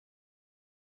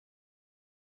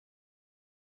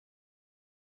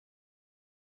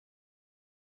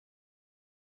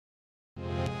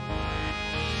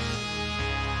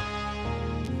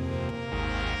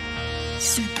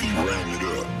Smoothie round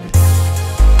it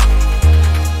up.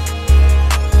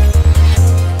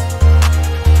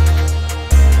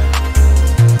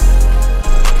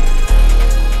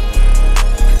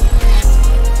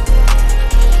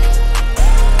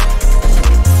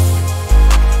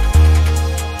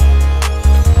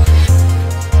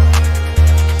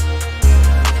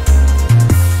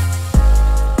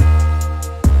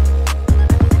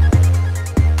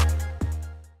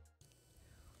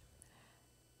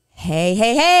 Hey,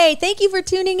 hey, hey, thank you for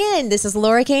tuning in. This is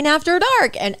Laura Kane After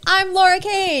Dark, and I'm Laura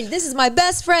Kane. This is my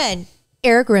best friend,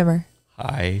 Eric Rimmer.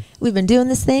 Hi. We've been doing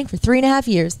this thing for 3.5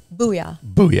 years. Booyah.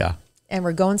 Booyah. And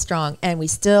we're going strong, and we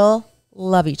still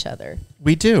love each other.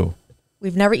 We do.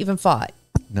 We've never even fought.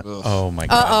 No. Oh, my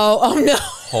God. Oh no.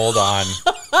 Hold on.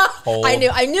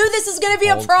 I knew this was going to be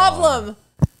a problem.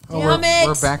 Damn it.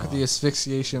 We're back with the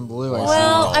asphyxiation blue.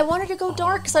 Well, I wanted to go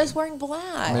dark because I was wearing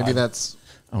black. Maybe that's...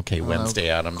 Okay, Wednesday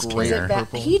Addams. Great.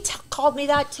 He called me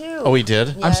that too. Oh, he did?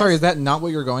 Yes. I'm sorry, is that not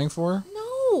what you're going for?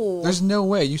 No. There's no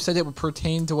way. You said it would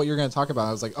pertain to what you're going to talk about.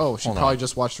 I was like, oh, she probably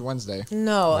just watched Wednesday.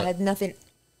 No, I had nothing.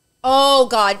 Oh,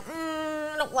 God.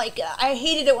 I don't like it. I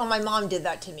hated it when my mom did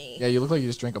that to me. Yeah, you look like you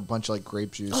just drank a bunch of like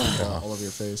grape juice all over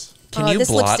your face. Can you this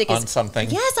blot lipstick on something?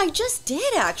 Yes, I just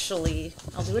did, actually.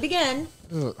 I'll do it again.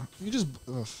 Ugh, you just...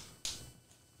 Ugh.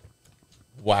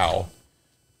 Wow.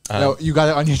 No, you got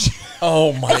it on your chin.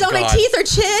 Oh, my God. It's on my teeth or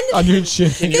chin. On your chin.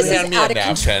 Can you This is hand me out a of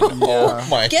napkin? control. Oh,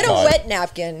 my Get God. a wet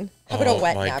napkin. How about a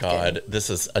wet Oh, my napkin? God. This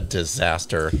is a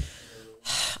disaster.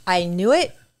 I knew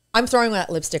it. I'm throwing that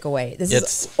lipstick away. This is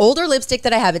It's- older lipstick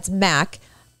that I have. It's MAC.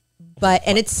 But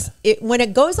when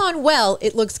it goes on well,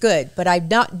 it looks good. But I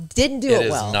didn't do It it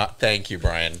is well. not. Thank you,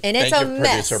 Brian. And it's thank a you,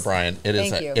 mess. producer Brian.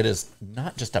 Thank you. It is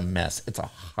not just a mess. It's a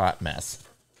hot mess.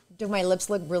 Do my lips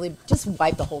look really? Just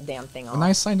wipe the whole damn thing off. When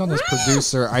I signed on as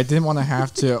producer, I didn't want to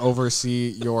have to oversee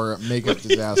your makeup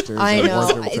disasters I and know.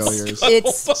 wardrobe failures.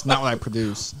 It's not what I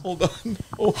produce. Hold on.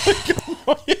 Oh,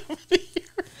 my God.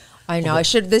 I know.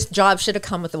 This job should have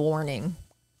come with a warning.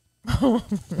 I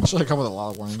should have come with a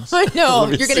lot of warnings. I know.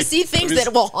 Let me You're going to see. see things Let me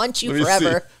that will haunt you Let me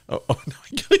forever. see. Oh, no.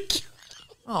 I gotta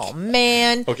Oh,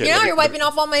 man. Okay, Now let me- you're wiping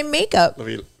off all my makeup. Let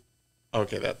me.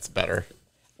 Okay, that's better.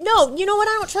 No, you know what?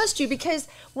 I don't trust you because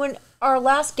when our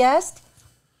last guest,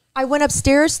 I went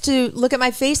upstairs to look at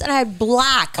my face and I had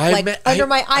black under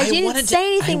my eyes. You didn't say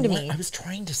anything to me. I was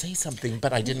trying to say something,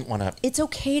 but I didn't want to. It's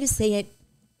okay to say it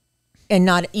and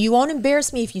not. You won't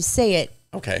embarrass me if you say it.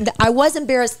 Okay. I was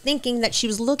embarrassed thinking that she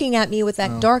was looking at me with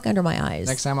that dark under my eyes.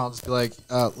 Next time I'll just be like,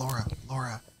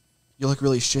 Laura, you look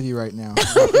really shitty right now.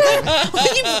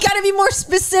 You've got to be more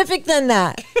specific than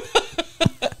that.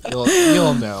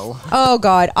 You'll know. Oh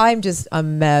God, I'm just a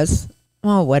mess.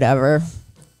 Oh, whatever.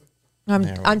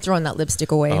 I'm throwing that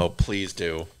lipstick away. Oh, please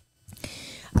do.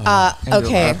 And your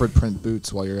Okay. leopard print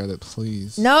boots while you're at it,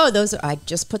 please. No, I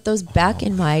just put those back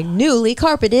in my newly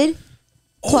carpeted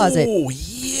closet. Oh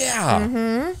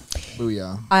yeah.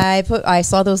 Booyah. I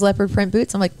saw those leopard print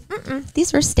boots. I'm like,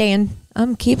 these are staying.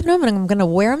 I'm keeping them, and I'm gonna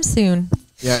wear them soon.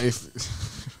 Yeah, if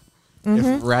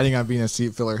ratting on being a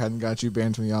seat filler hadn't got you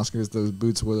banned from the Oscars, those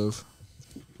boots would have.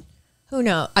 Who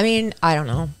knows? I mean, I don't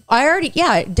know.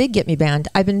 It did get me banned.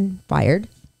 I've been fired.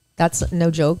 That's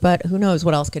no joke, but who knows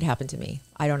what else could happen to me?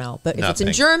 I don't know. But if it's in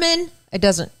Nothing. German, it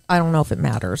doesn't. I don't know if it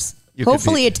matters. You could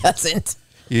Hopefully, be- it doesn't.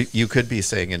 You could be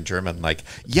saying in German like,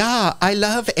 "Yeah, I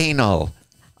love anal."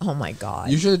 Oh my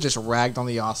God. You should have just ragged on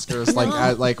the Oscars,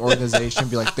 like organization,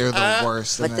 be like they're the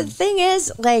worst. But And the then, thing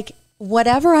is, like,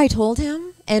 whatever I told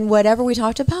him and whatever we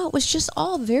talked about was just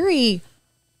all very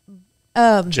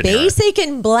basic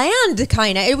and bland,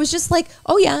 kind of. It was just like,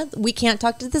 oh yeah, we can't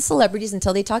talk to the celebrities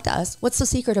until they talk to us. What's so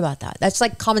secret about that? That's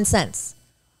like common sense.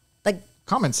 Like,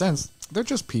 common sense. They're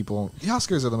just people. The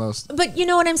Oscars are the most. but you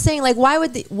know what I'm saying? Like, why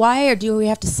do we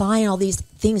have to sign all these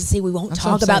things to say we won't That's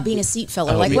what talk I'm about saying. being a seat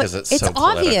filler? Oh, like, what? because it's It's so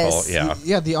obvious. political, yeah.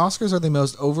 Yeah, the Oscars are the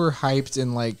most overhyped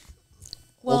and like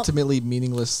Well- ultimately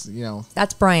meaningless. You know,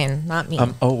 That's Brian, not me.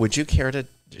 Would you care to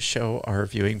show our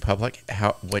viewing public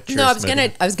what your no, I was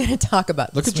smoothie- gonna talk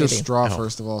about. look the at your smoothie. straw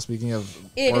first of all. Speaking of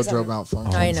It is wardrobe a-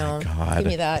 malfunction, I my know. God. Give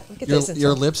me that. Look at your, this.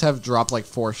 your lips have dropped like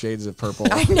 4 shades of purple.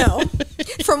 I know.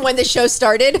 From when the show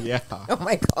started. Yeah. Oh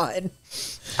my God.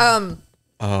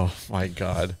 Oh my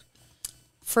God.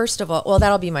 First of all, well,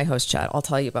 that'll be my host chat. I'll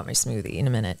tell you about my smoothie in a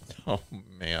minute. Oh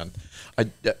man.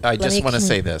 I just want to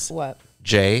say this. What?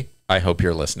 Jay, I hope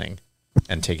you're listening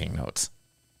and taking notes.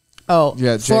 Oh,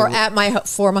 Yeah, Jay, for my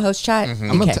host chat.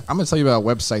 I'm Okay. gonna tell you about a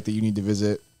website that you need to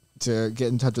visit to get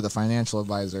in touch with a financial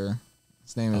advisor.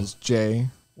 His name is Jay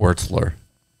Wertzler.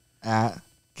 at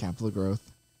Capital Growth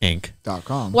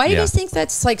Inc.com. Why do you guys think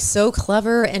that's like so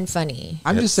clever and funny?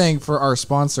 I'm just saying for our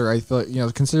sponsor, I thought,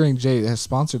 considering Jay has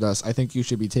sponsored us, I think you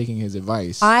should be taking his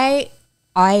advice. I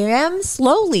am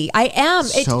slowly. I am.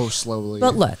 So slowly.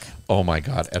 But look. Oh my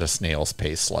God, at a snail's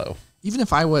pace slow. Even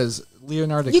if I was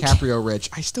Leonardo DiCaprio rich,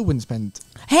 I still wouldn't spend.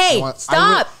 Hey,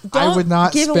 stop! I would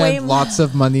not spend lots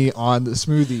of money on the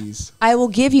smoothies. I will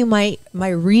give you my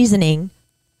reasoning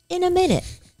in a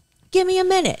minute. Give me a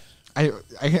minute. I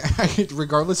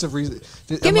regardless of reason.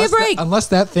 Give me a break. Unless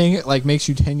that thing like makes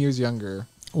you 10 years younger.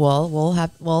 Well,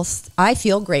 I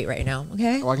feel great right now.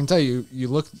 Okay. Well, I can tell you, you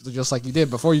look just like you did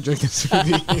before you drank the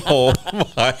smoothie. Oh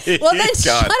my! Well, then God.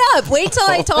 shut up. Wait till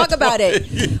I talk about it.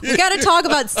 We got to talk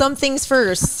about some things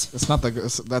first. It's not that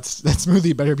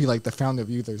smoothie better be like the fountain of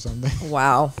youth or something.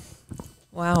 Wow.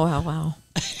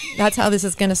 That's how this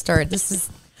is going to start. This is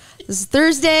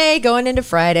Thursday going into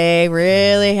Friday.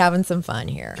 Really having some fun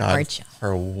here, God, aren't you?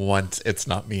 For once, it's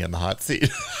not me in the hot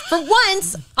seat. For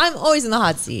once, I'm always in the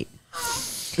hot seat.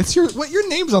 It's your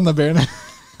name's on the banner.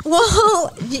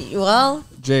 Well,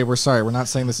 Jay, we're sorry. We're not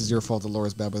saying this is your fault that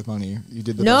Laura's bad with money. You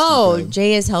did the best no, you could.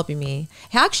 Jay is helping me.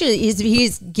 Actually,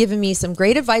 he's given me some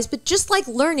great advice, but just like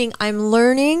learning, I'm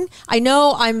learning. I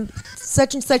know I'm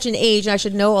such and such an age, and I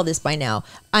should know all this by now,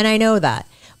 and I know that.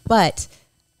 But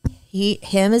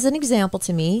him as an example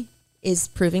to me is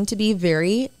proving to be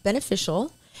very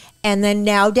beneficial. And then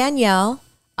now Danielle,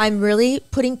 I'm really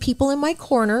putting people in my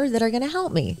corner that are going to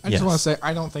help me. I just want to say,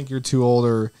 I don't think you're too old,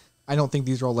 or I don't think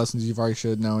these are all lessons you've already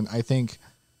should have known. I think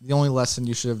the only lesson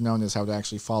you should have known is how to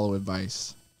actually follow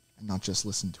advice and not just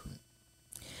listen to it.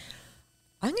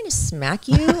 I'm going to smack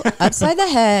you upside the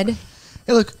head.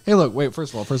 Hey, look. Wait,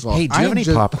 first of all. Hey, do you have any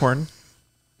popcorn?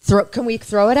 Can we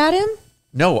throw it at him?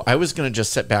 No, I was going to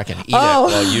just sit back and eat it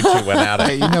while you two went at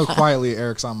it. Hey, quietly,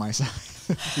 Eric's on my side.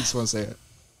 I just want to say it.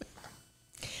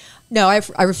 No, I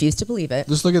refuse to believe it.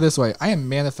 Just look at it this way. I am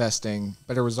manifesting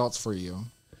better results for you.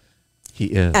 He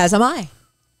is. As am I.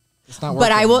 It's not working.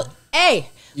 But I will. Hey,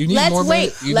 you need let's more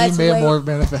wait. Let's wait. More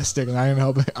manifesting, and I am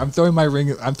helping. I'm throwing my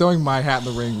hat in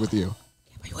the ring with you.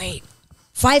 Wait.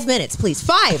 5 minutes, please.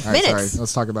 5 minutes. Sorry.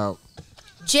 Let's talk about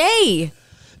Jay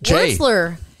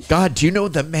Wurzler. God, do you know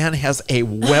the man has a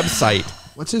website?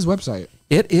 What's his website?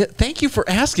 Thank you for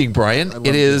asking, Brian.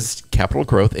 It is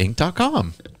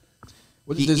capitalgrowthinc.com.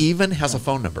 He even has a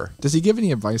phone number. Does he give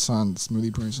any advice on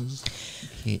smoothie prices?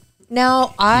 He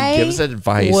gives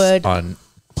advice on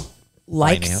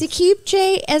finance. To keep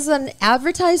Jay as an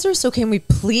advertiser. So can we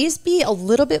please be a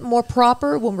little bit more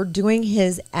proper when we're doing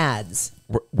his ads?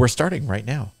 We're starting right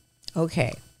now.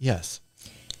 Okay. Yes.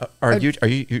 Are you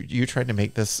trying to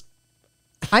make this?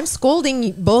 I'm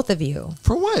scolding both of you.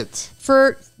 For what?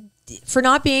 For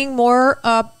not being more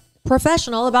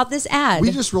professional about this ad.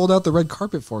 We just rolled out the red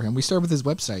carpet for him. We started with his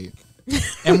website.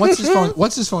 And what's his phone?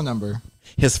 What's his phone number?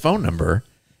 His phone number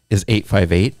is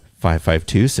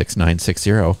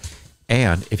 858-552-6960.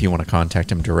 And if you want to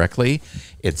contact him directly,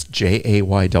 it's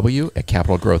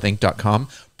jayw@capitalgrowthinc.com.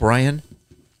 Brian.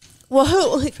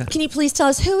 Well, can you please tell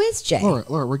us who is Jay?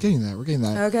 Laura, we're getting that.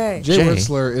 Okay. Jay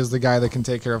Wurzler is the guy that can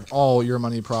take care of all your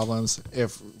money problems.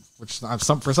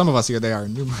 For some of us here, they are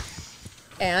numerous.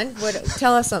 And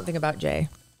tell us something about Jay.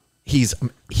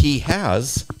 He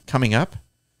has coming up.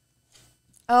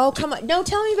 Oh, come on. No,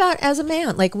 tell me about as a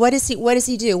man. Like, what does he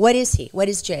do? What is he? What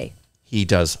is Jay? He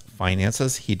does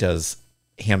finances. He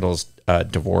handles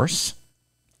divorce.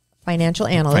 Financial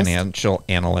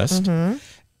analyst. Mm-hmm.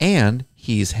 And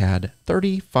he's had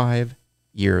 35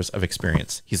 years of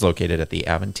experience. He's located at the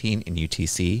Aventine in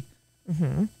UTC.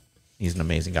 Mm-hmm. He's an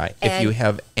amazing guy. And if you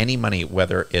have any money,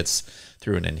 whether it's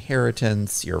through an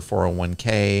inheritance, your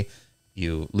 401k,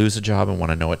 you lose a job and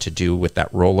want to know what to do with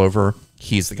that rollover,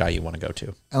 he's the guy you want to go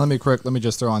to. And let me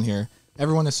just throw on here.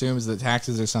 Everyone assumes that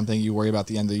taxes are something you worry about at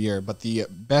the end of the year, but the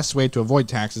best way to avoid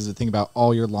taxes is to think about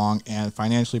all year long and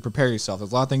financially prepare yourself.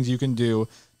 There's a lot of things you can do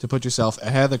to put yourself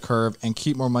ahead of the curve and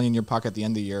keep more money in your pocket at the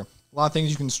end of the year. A lot of things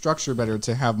you can structure better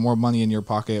to have more money in your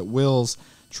pocket. Wills,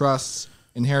 trusts,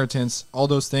 inheritance, all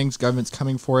those things. Government's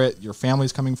coming for it. Your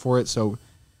family's coming for it. So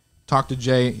talk to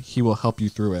Jay. He will help you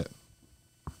through it.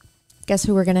 Guess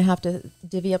who we're going to have to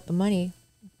divvy up the money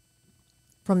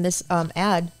from this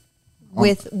ad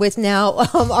with now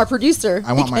our producer.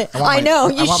 I want my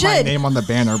name on the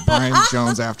banner, Brian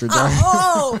Jones After Dark.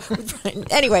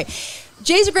 Anyway,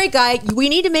 Jay's a great guy. We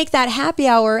need to make that happy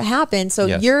hour happen. So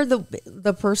you're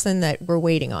the person that we're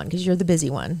waiting on because you're the busy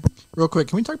one. Real quick,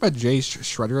 can we talk about Jay's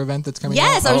Shredder event that's coming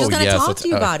Yes, out? I was just going to talk to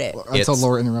you about it. Until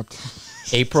Laura interrupted.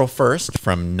 April 1st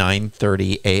from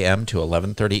 9:30 a.m. to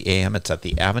 11:30 a.m. It's at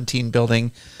the Aventine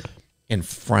building in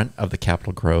front of the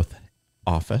Capital Growth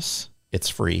office. It's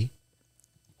free.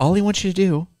 All he wants you to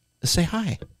do is say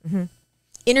hi.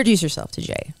 Introduce yourself to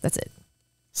Jay. That's it.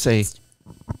 Say,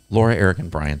 Laura, Eric, and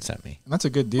Brian sent me. And that's a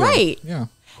good deal. Right. Yeah.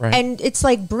 Right. And it's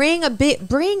like bring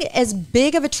as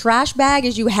big of a trash bag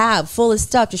as you have full of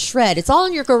stuff to shred. It's all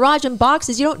in your garage and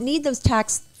boxes. You don't need those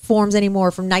tax forms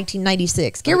anymore from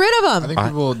 1996. Get rid of them. I think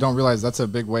people don't realize that's a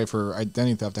big way for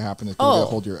identity theft to happen. Is people get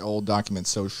hold of your old documents.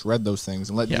 So shred those things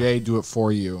and let Jay do it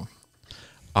for you.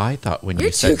 I thought when You're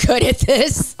you said too good at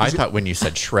this. I thought when you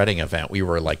said shredding event, we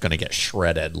were like going to get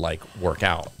shredded, like work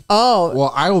out. Oh,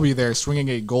 Well, I will be there swinging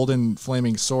a golden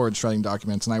flaming sword shredding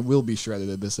documents, and I will be shredded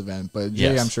at this event. But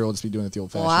Jay, Yes. I'm sure will just be doing it the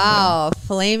old-fashioned way. wow.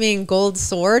 Flaming gold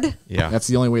sword. Yeah, That's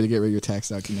the only way to get rid of your tax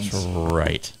documents.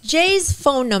 right. Jay's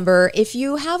phone number, if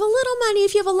you have a little money,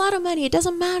 if you have a lot of money, it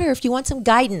doesn't matter. If you want some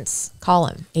guidance, call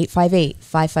him.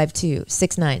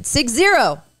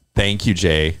 858-552-6960. Thank you,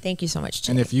 Jay. Thank you so much,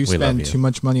 Jay. And if you We love spend you. too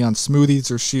much money on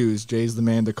smoothies or shoes, Jay's the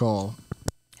man to call.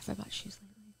 Have I bought shoes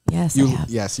lately? Yes, I have.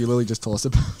 Yes, you literally just told us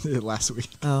about it last week.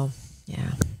 Oh,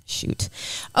 yeah. Shoot.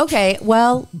 Okay,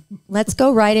 well, let's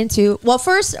go right into. Well,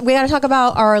 first, we got to talk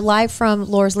about our live from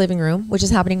Laura's living room, which is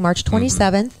happening March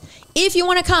 27th. If you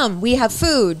want to come, we have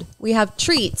food, we have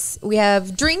treats, we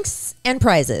have drinks and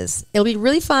prizes. It'll be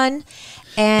really fun.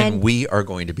 And we are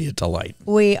going to be a delight.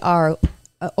 We are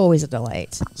always a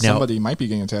delight. Now- Somebody might be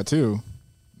getting a tattoo.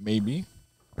 Maybe.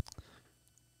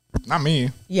 Not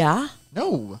me. Yeah?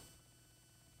 No.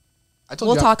 I told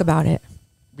We'll you. talk about it.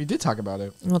 We did talk about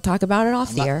it. We'll talk about it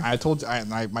off the air. I told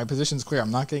my position's clear.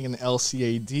 I'm not getting an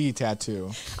LCAD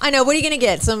tattoo. I know. What are you going to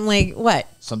get? Some, like, what?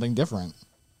 Something different.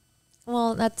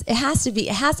 Well, it has to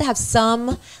have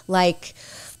some, like,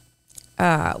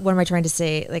 what am I trying to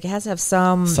say? Like, it has to have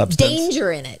some Substance.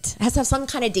 danger in it. It has to have some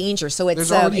kind of danger, so it's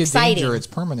There's already exciting. a danger. It's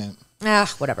permanent.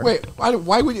 Whatever. Wait, why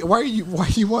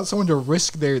do you want someone to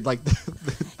risk their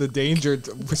the danger?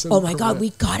 Oh my God,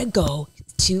 we gotta go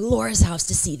to Laura's house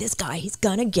to see this guy. He's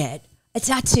gonna get a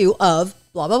tattoo of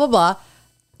blah blah blah blah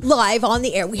live on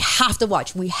the air. We have to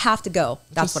watch. We have to go.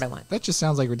 That's what I want. That just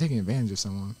sounds like we're taking advantage of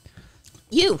someone.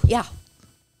 Yeah.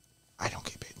 I don't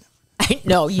get paid enough.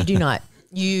 No, you do not.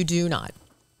 You do not.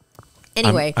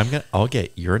 Anyway, I'll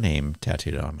get your name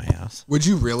tattooed on my ass. Would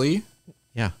you really?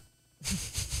 Yeah.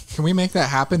 Can we make that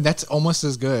happen? That's almost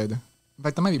as good. In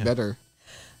fact, that might be better.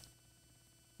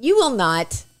 you will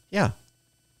not. Yeah.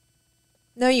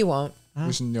 No, you won't.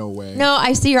 There's no way. No,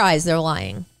 I see your eyes. They're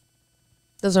lying.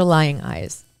 Those are lying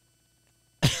eyes.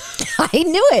 I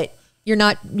knew it. You're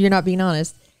not being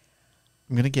honest.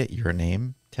 I'm going to get your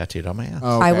name tattooed on my ass.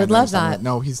 Oh, I okay, would know love he's talking that. about-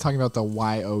 No, he's talking about the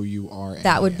YOURN.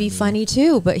 That would be funny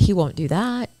too, but he won't do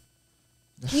that.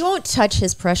 He won't touch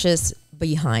his precious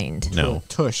behind. No.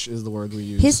 Tush is the word we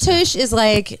use. His tush is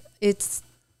like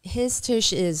his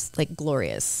tush is like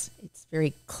glorious. It's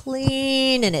very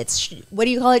clean and it's what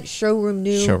do you call it? Showroom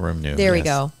new. Showroom new, There we yes.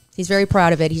 go. He's very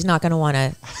proud of it. He's not going to want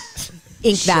to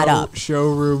ink that up.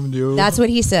 Showroom new. That's what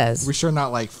he says. We're sure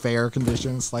not like fair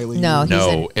conditions, slightly. No, new. he's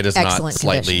No, in it is not excellent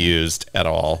slightly condition. used at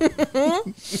all.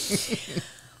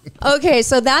 Okay,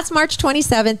 so that's March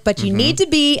 27th, but you need to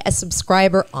be a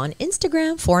subscriber on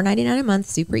Instagram, $4.99 a month,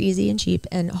 super easy and cheap,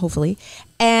 and hopefully,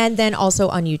 and then also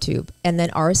on YouTube, and then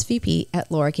RSVP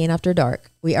at Laura Kane After Dark.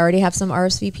 We already have some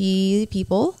RSVP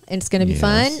people, and it's going to be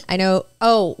fun. I know.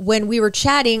 Oh, when we were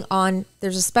chatting on,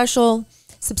 there's a special,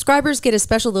 subscribers get a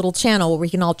special little channel where we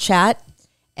can all chat,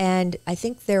 and I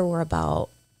think there were about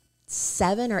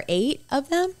 7 or 8 of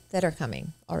them that are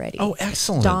coming already. Oh,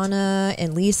 excellent. Donna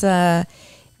and Lisa,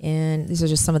 and these are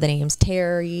just some of the names.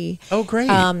 Terry. Oh, great.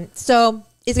 So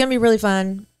it's going to be really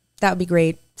fun. That would be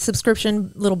great.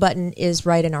 Subscription little button is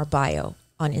right in our bio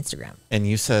on Instagram. And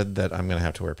you said that I'm going to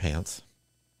have to wear pants.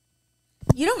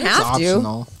 You don't It's have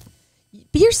optional. to.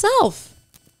 Be yourself.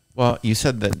 Well, you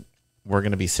said that we're going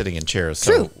to be sitting in chairs,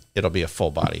 True. so it'll be a full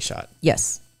body shot.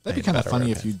 Yes. That'd be You'd kind of better funny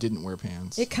wear if you didn't wear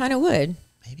pants. It kind of would.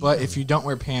 But if you don't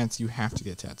wear pants, you have to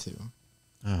get a tattoo.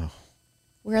 Oh.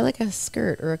 Wear like a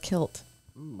skirt or a kilt.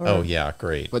 Or, Oh, yeah,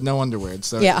 great. But no underwear.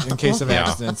 So Yeah. in case of Yeah.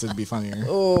 accidents, it'd be funnier.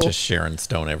 Just Sharon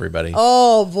Stone, everybody.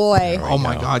 Oh, boy. There we Oh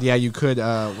my go. God, yeah, you could.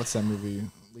 What's that movie?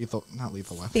 Not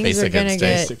Lethal Weapon. Things Basic are going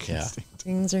to Instinct. get Yeah. Instinct.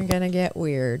 things are going to get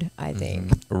weird, I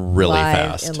think. Really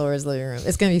Live fast. in Laura's living room.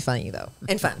 It's going to be funny though.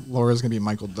 And fun. Laura's gonna be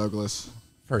Michael Douglas.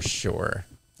 For sure.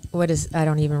 I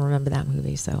don't even remember that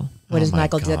movie. So what Oh does my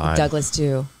Michael God. Douglas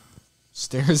do?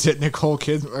 Stares at Nicole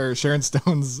Kidman or Sharon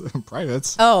Stone's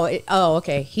privates. Oh,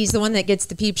 okay. He's the one that gets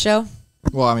the peep show.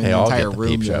 Well, I mean, They the all entire get the room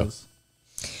peep show. does.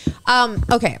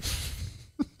 Okay.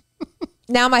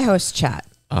 Now my host chat.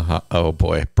 Uh-huh. Oh,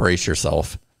 boy. Brace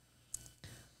yourself.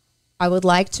 I would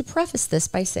like to preface this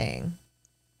by saying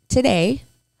today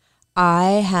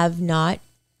I have not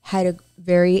had a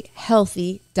very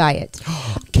healthy diet.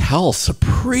 Cal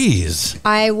Surprise.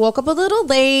 I woke up a little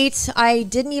late. I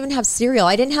didn't even have cereal.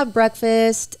 I didn't have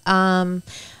breakfast. I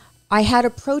had a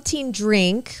protein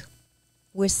drink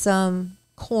with some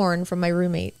corn from my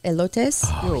roommate, elotes.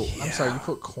 Yo, I'm sorry, you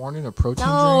put corn in a protein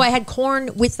No, drink? I had corn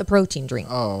with the protein drink.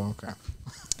 Oh, okay.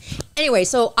 Anyway,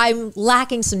 so I'm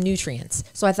lacking some nutrients.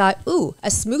 So I thought, ooh, a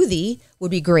smoothie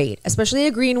would be great, especially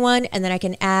a green one. And then I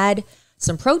can add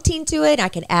some protein to it. I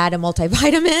can add a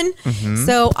multivitamin.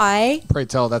 So Pray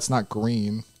tell, that's not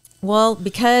green.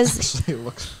 because Actually, it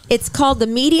looks... it's called the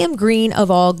medium green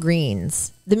of all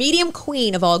greens, the medium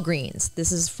queen of all greens.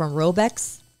 This is from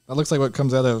Robex. That looks like what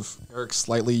comes out of Eric's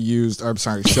slightly used, or I'm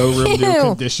sorry, showroom new Ew.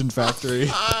 condition factory.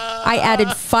 I added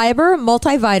fiber,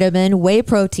 multivitamin, whey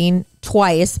protein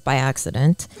twice by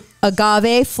accident,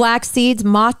 agave, flax seeds,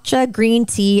 matcha, green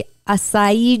tea,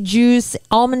 acai juice,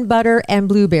 almond butter, and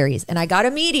blueberries. And I got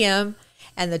a medium,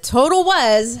 and the total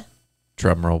was,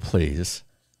 Drum roll, please.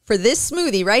 for this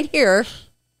smoothie right here,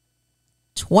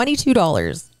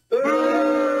 $22.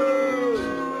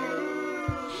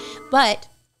 But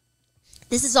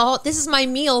this is my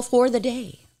meal for the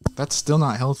day. That's still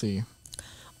not healthy.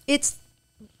 It's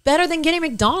better than getting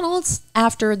McDonald's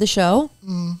after the show.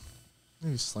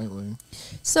 Maybe slightly.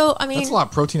 So, I mean, That's a lot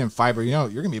of protein and fiber. You know,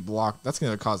 you're going to be blocked. That's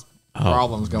going to cause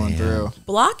problems going through.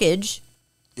 blockage.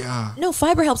 Yeah. No,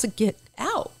 fiber helps it get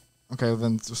out. Okay,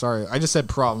 then sorry. I just said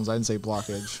problems. I didn't say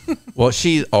blockage. Well,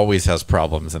 she always has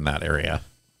problems in that area.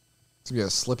 It's going to be a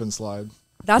slip and slide.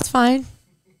 That's fine.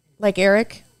 Like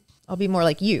Eric, I'll be more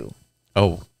like you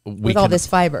Oh, with all this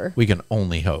fiber. We can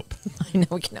only hope. I know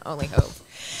we can only hope.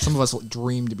 Some of us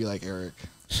dream to be like Eric.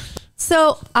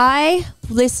 So I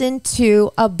listened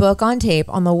to a book on tape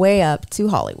on the way up to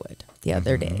Hollywood the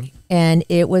other day, and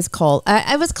it was called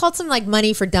something like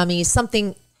Money for Dummies,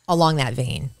 something along that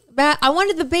vein. But I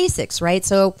wanted the basics, right?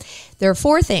 So there are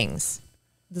 4 things.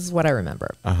 This is what I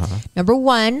remember. Number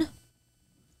 1,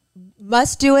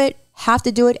 must do it, have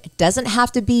to do it. It doesn't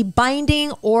have to be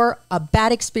binding or a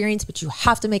bad experience, but you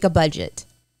have to make a budget.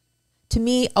 To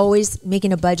me, always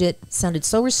making a budget sounded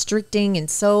so restricting and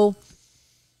so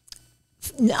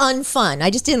unfun. I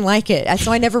just didn't like it.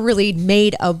 So I never really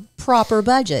made a proper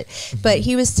budget. But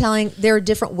he was telling there are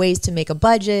different ways to make a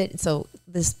budget. So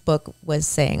this book was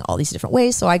saying all these different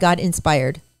ways. So I got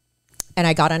inspired and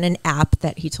I got on an app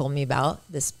that he told me about,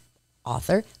 this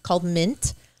author called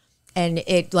Mint. And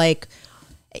it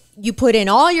you put in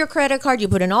all your credit card, you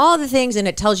put in all the things, and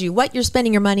it tells you what you're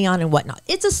spending your money on and whatnot.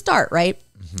 It's a start, right?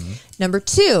 Number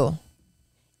 2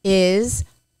 is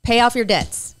pay off your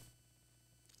debts.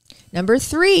 Number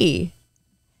 3,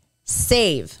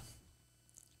 save.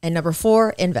 And number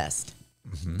 4, invest.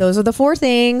 Those are the 4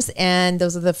 things, and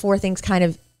those are the 4 things kind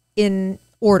of in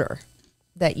order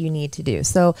that you need to do.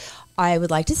 So I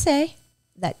would like to say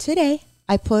that today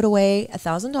I put away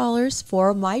 $1,000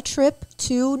 for my trip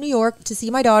to New York to see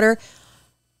my daughter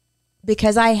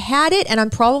because I had it, and I'm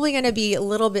probably going to be a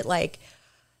little bit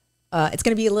it's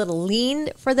going to be a little lean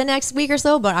for the next week or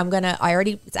so, but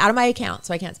it's out of my account,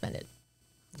 so I can't spend it.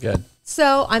 Good.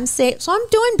 So I'm safe. So I'm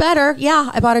doing better.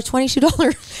 Yeah, I bought a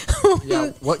 $22. Yeah.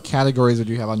 What categories would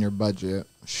you have on your budget?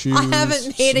 Shoes, I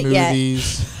haven't made it yet.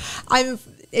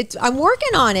 Smoothies. I'm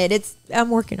working on it. I'm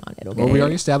working on it. Okay. Well, we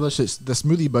already established that the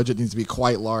smoothie budget needs to be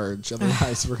quite large.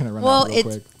 Otherwise, we're going to run out real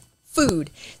quick. Food.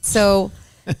 So,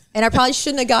 and I probably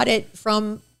shouldn't have got it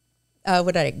from,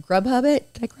 what did I Grubhub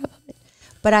it? Did I Grubhub it?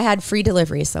 But I had free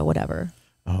delivery, so whatever.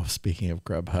 Oh, speaking of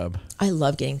Grubhub, I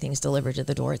love getting things delivered to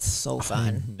the door. It's so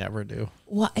fun. I never do.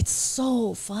 Well, it's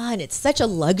so fun. It's such a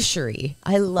luxury.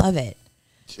 I love it.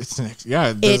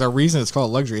 There's a reason it's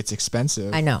called luxury. It's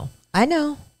expensive. I know.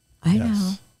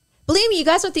 Believe me, you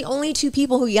guys aren't the only 2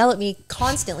 people who yell at me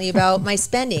constantly about my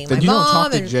spending. Then my you mom don't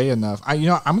talk to and Jay enough. I'm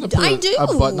going to I put do. a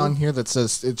button on here that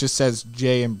says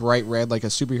Jay in bright red, like a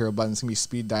superhero button. It's going to be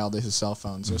speed dialed to his cell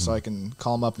phone, so I can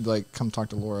call him up and be like, come talk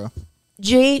to Laura.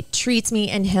 Jay treats me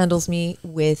and handles me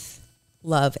with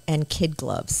love and kid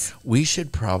gloves. We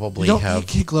should probably You don't have need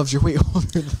kid gloves. You're way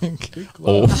older than kid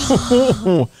gloves.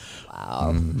 Oh,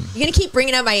 Wow. You're going to keep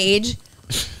bringing up my age?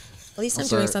 At least I'm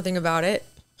doing something about it.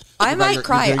 I might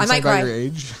cry. I might cry. Your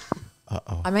age?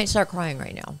 I might start crying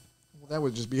right now. Well, that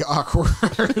would just be awkward.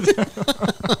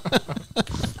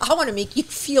 I want to make you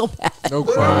feel bad. No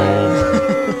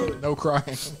crying. No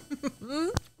crying.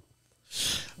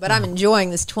 But I'm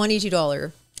enjoying this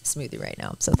 $22 smoothie right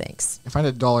now, so thanks. If I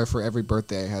had $1 for every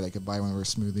birthday I had, I could buy one of her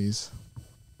smoothies.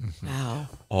 Wow.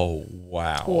 oh,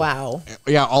 wow. Wow.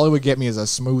 Yeah, all it would get me is a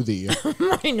smoothie.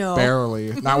 I know.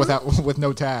 Barely. Not with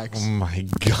no tax. Oh my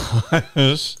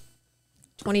gosh.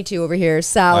 22 over here,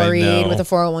 salaried I know. with a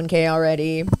 401k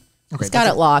already. Okay, It's got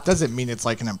it locked. Doesn't mean it's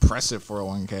like an impressive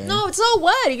 401k. No, it's so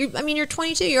what? You're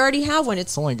 22. You already have one.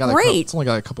 It's It's only got great. it's only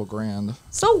got a couple grand.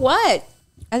 So what?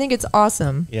 I think it's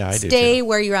awesome. Yeah, I do Stay too.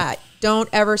 where you're at. Don't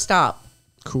ever stop.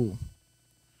 Cool.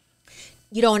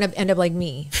 You don't want to end up like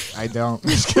me. I don't.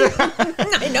 Just kidding.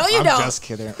 I know you I'm don't. just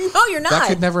kidding. No, you're not. That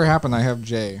could never happen. I have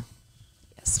Jay.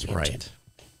 Yes, Right.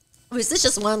 Was this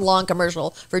just one long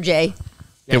commercial for Jay?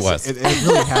 It was. It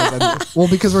really has. Well,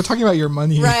 because we're talking about your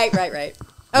money. Right.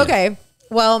 Okay.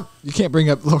 Well, You can't bring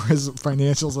up Laura's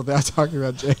financials without talking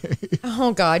about Jay.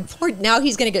 oh God. Now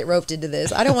he's going to get roped into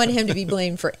this. I don't want him to be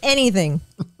blamed for anything.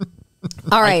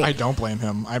 All right. I don't blame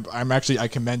him. I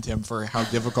commend him for how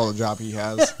difficult a job he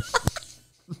has.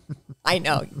 I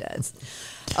know he does.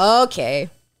 Okay.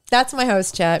 That's my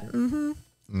host chat.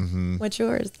 Mm-hmm. What's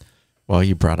yours? Well,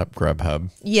 you brought up Grubhub.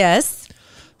 Yes.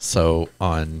 So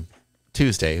on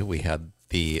Tuesday, we had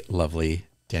the lovely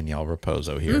Danielle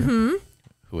Raposo here, who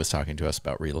was talking to us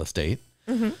about real estate.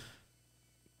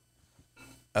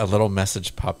 A little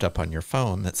message popped up on your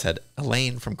phone that said,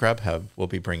 Elaine from Grubhub will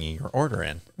be bringing your order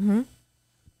in.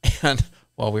 And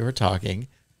while we were talking,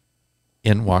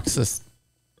 in walks this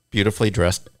beautifully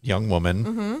dressed young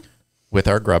woman with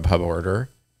our Grubhub order.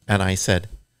 And I said,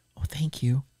 oh, thank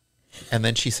you. And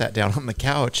then she sat down on the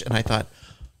couch, and I thought,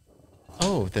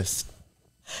 oh, this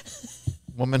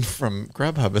woman from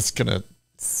Grubhub is going to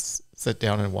sit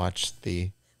down and watch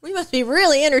the... We must be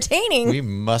really entertaining. We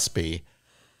must be.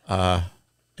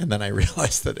 And then I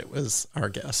realized that it was our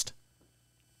guest.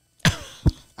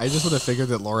 I just would have figured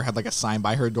that Laura had like a sign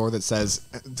by her door that says,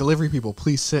 "Delivery people,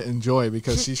 please sit and enjoy,"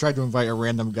 because she tried to invite a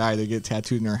random guy to get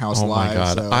tattooed in her house Oh live. my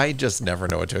God. So. I just never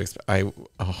know what to expect. Oh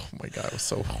my God. I was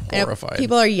so I know horrified.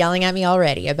 people are yelling at me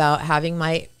already about having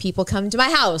my people come to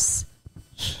my house.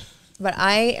 But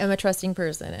I am a trusting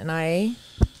person, and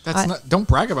Not. Don't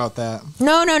brag about that.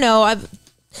 No.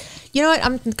 You know what?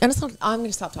 I'm gonna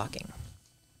stop talking.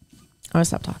 I'm gonna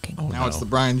stop talking. Oh, Now no. it's the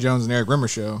Brian Jones and Eric Rimmer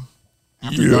show.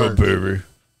 After Yeah, dark. baby.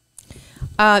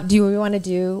 Do we want to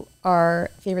do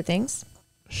our favorite things?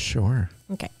 Sure.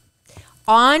 Okay.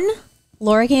 On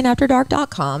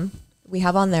LauraKaneAfterDark.com, we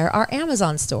have on there our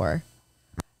Amazon store.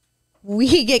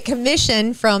 We get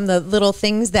commission from the little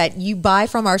things that you buy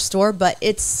from our store, but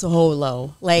it's so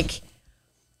low. Like,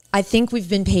 I think we've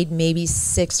been paid maybe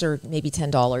 $6 or maybe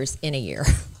 $10 in a year.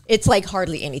 It's like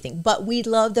hardly anything, but we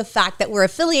love the fact that we're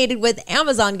affiliated with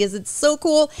Amazon because it's so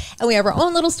cool, and we have our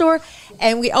own little store,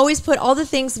 and we always put all the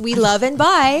things we love and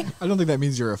buy. I don't think that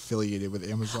means you're affiliated with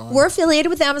Amazon. We're affiliated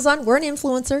with Amazon. We're an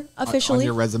influencer officially. On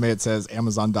your resume, it says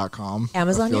Amazon.com.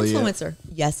 Amazon affiliate. influencer.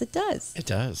 Yes, it does. It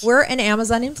does. We're an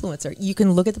Amazon influencer. You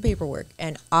can look at the paperwork,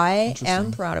 and I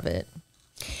am proud of it.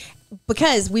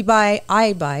 Because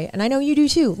I buy, and I know you do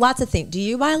too, lots of things. Do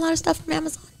you buy a lot of stuff from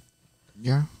Amazon?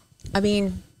 Yeah. I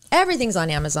mean, everything's on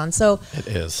Amazon. So It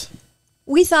is.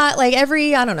 we thought like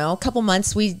every, I don't know, couple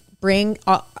months, we bring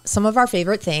some of our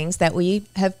favorite things that we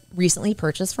have recently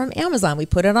purchased from Amazon. We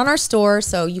put it on our store,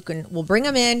 so we'll bring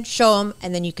them in, show them,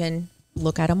 and then you can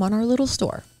look at them on our little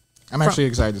store. I'm actually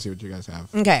excited to see what you guys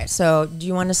have. Okay, so do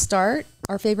you want to start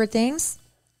our favorite things?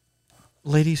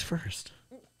 Ladies first.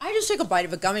 I just took a bite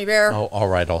of a gummy bear. Oh, all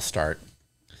right. I'll start.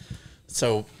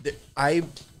 So I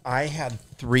had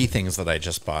 3 things that I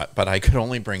just bought, but I could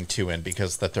only bring 2 in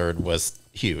because the third was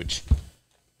huge.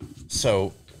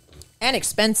 So And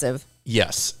expensive.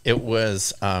 yes, it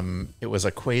was a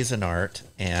Cuisinart,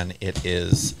 and it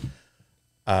is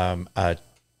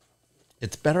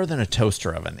it's better than a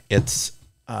toaster oven. It's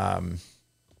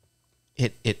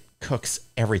it cooks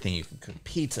everything. You can cook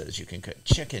pizzas, you can cook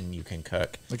chicken, you can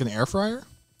cook. Like an air fryer?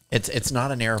 It's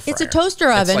not an air fryer. It's a toaster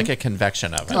It's oven. like a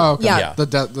convection oven. Oh, okay. Yeah.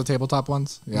 The tabletop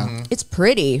ones? Yeah. It's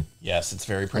pretty. Yes, it's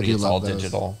very pretty. do It's all love those.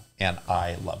 digital, and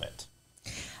I love it.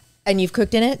 And you've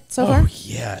cooked in it so Oh, far?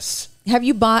 yes. Have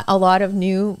you bought a lot of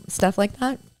new stuff like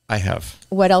that? I have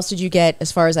What else did you get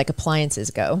as far as like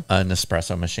appliances go? an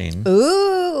espresso machine.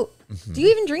 Ooh. Do you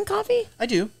even drink coffee? I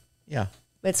do. Yeah.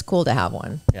 It's cool to have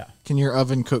one. Yeah. Can your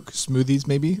oven cook smoothies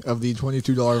maybe of the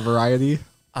 $22 variety?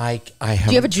 I have.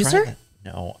 Do you have a juicer?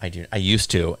 No, I do. I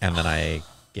used to, and then I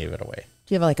gave it away.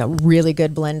 Do you have like a really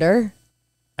good blender?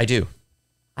 I do.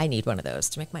 I need one of those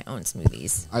to make my own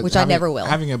smoothies, which I never will.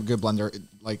 Having a good blender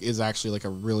is actually like a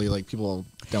really people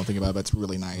don't think about it, but it's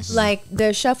really nice. Like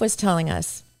the chef was telling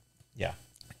us, Yeah.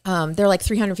 they're like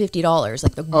 $350.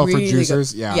 Like the for really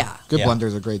juicers, good, yeah. Good Yeah.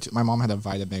 blenders are great too. My mom had a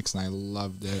Vitamix and I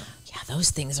loved it. yeah,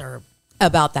 those things are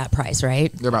about that price,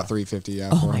 right? They're about $350, yeah.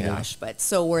 Oh for my them. gosh, but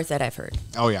so worth it, I've heard.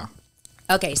 Oh yeah.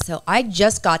 Okay, so I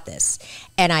just got this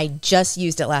and I just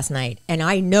used it last night and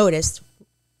I noticed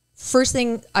first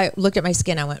thing I looked at my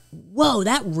skin, I went, whoa,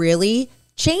 that really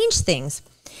changed things.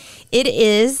 It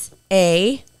is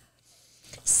a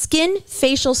skin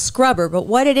facial scrubber, but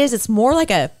what it is, it's more like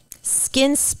a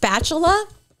skin spatula.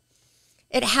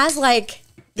 It has like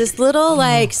this little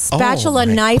like spatula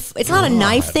knife. It's not a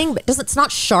knife thing, but it's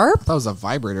not sharp. That was a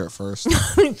vibrator at first.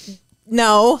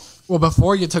 No. Well,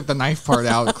 before you took the knife part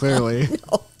out, clearly.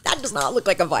 No, that does not look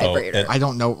like a vibrator. I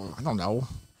don't know.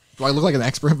 Do I look like an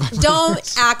expert?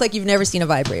 Don't act like you've never seen a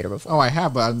vibrator before. Oh, I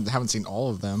have, but I haven't seen all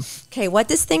of them. Okay, what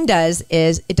this thing does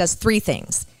is it does three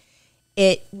things.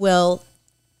 Here,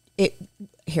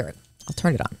 I'll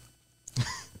turn it on.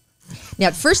 Now,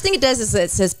 the first thing it does is it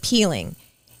says peeling.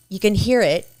 You can hear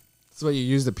it. That's what you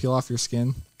use to peel off your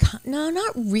skin? No,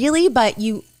 not really, but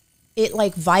it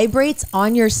like vibrates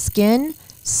on your skin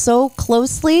so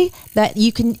closely that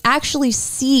you can actually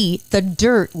see the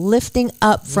dirt lifting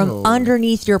up from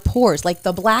underneath your pores, like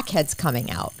the blackheads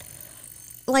coming out.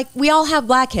 Like we all have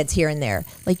blackheads here and there.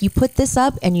 Like you put this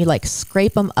up and you like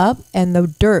scrape them up and the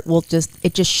dirt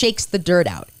it just shakes the dirt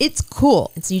out. It's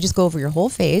cool. And so you just go over your whole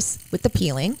face with the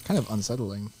peeling. Kind of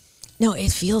unsettling. No,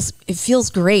 it feels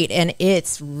great and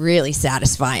it's really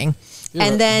satisfying. Yeah.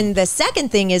 And then the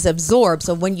second thing is absorb.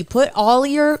 So when you put all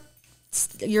your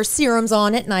serums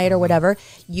on at night or whatever,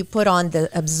 you put on the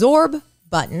absorb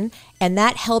button and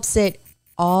that helps it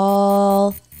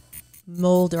all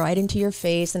mold right into your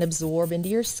face and absorb into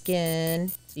your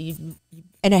skin. So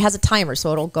and it has a timer,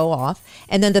 so it'll go off.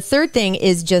 And then the third thing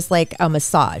is just like a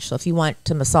massage. So if you want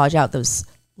to massage out those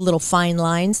little fine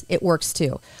lines, it works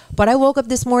too. But I woke up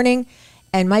this morning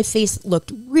and my face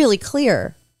looked really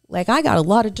clear. Like I got a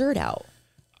lot of dirt out.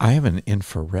 I have an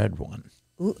infrared one.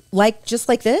 Like just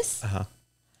like this? Uh-huh.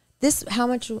 This, how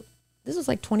much? This was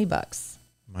like $20.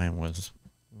 Mine was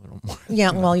a little more.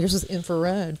 Yeah, well, yours was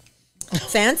infrared.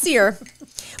 Fancier.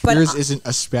 But yours isn't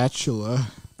a spatula.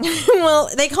 Well,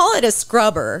 they call it a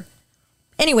scrubber.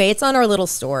 Anyway, it's on our little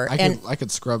store. I could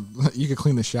scrub. You could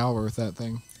clean the shower with that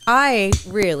thing. I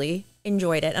really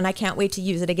enjoyed it, and I can't wait to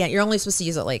use it again. You're only supposed to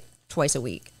use it like twice a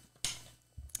week.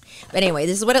 But anyway,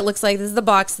 this is what it looks like. This is the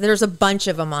box. There's a bunch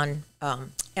of them on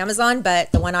Amazon,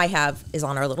 but the one I have is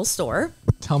on our little store.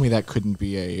 Tell me that couldn't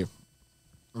be a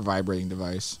vibrating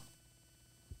device.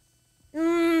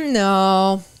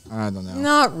 No. I don't know.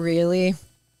 Not really.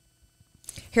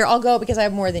 Here, I'll go because I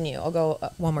have more than you. I'll go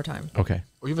one more time. Okay.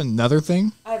 We have another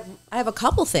thing? I have a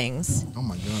couple things. Oh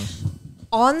my gosh.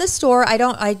 On the store, I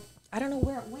don't know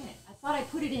where it went. I thought I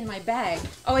put it in my bag.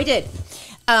 Oh, I did.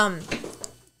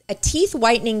 A teeth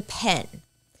whitening pen.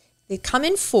 They come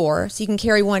in 4, so you can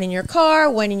carry one in your car,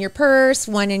 one in your purse,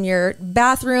 one in your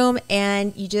bathroom,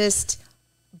 and you just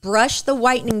brush the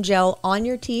whitening gel on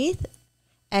your teeth,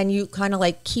 and you kind of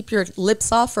like keep your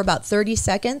lips off for about 30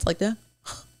 seconds, like that.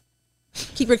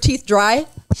 Keep your teeth dry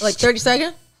for like 30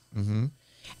 seconds. Mm-hmm.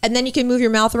 And then you can move your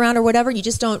mouth around or whatever. You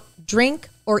just don't drink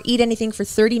or eat anything for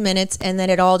 30 minutes, and then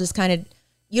it all just kind of,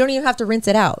 you don't even have to rinse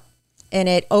it out. And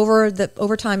it over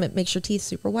time, it makes your teeth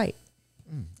super white.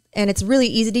 And it's really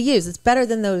easy to use. It's better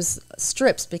than those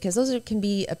strips because those can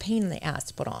be a pain in the ass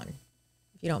to put on.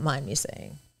 If you don't mind me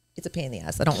saying. It's a pain in the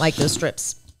ass. I don't like those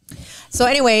strips. So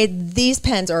anyway, these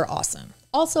pens are awesome.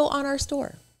 Also on our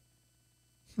store.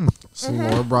 So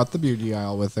Laura brought the beauty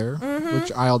aisle with her.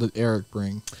 Which aisle did Eric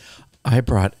bring? I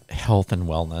brought health and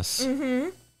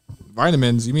wellness.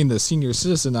 Vitamins? You mean the senior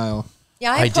citizen aisle?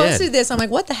 Yeah, I posted this. I'm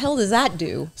like, what the hell does that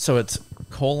do? So it's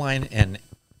choline and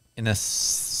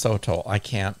inositol. I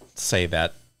can't say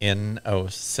that.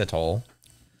 Inositol.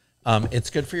 It's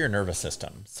good for your nervous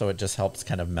system. So it just helps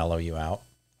kind of mellow you out.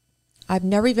 I've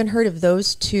never even heard of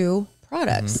those two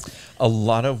products. A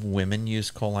lot of women use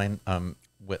choline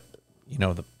with,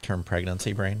 the term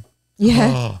pregnancy brain.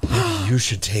 Yeah. Oh, you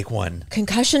should take one.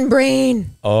 Concussion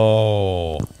brain.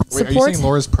 Oh. Wait, are you saying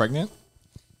Laura's pregnant?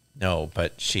 No,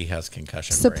 but she has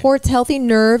concussion brain. Supports healthy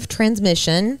nerve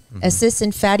transmission, assists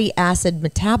in fatty acid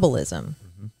metabolism.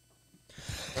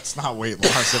 That's not weight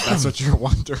loss if that's what you're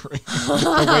wondering.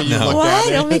 The way you look what? at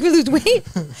it. Don't make me lose weight.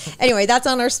 Anyway, that's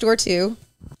on our store too.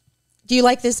 Do you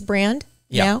like this brand?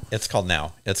 Yeah, Now? It's called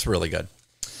Now. It's really good.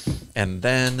 And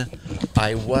then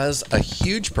I was a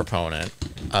huge proponent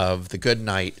of the Good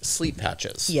Night sleep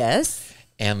patches. Yes.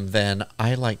 And then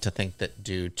I like to think that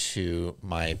due to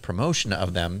my promotion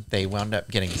of them, they wound up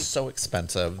getting so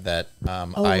expensive that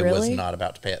I was not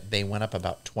about to pay it. They went up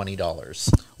about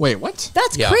 $20. Wait, what?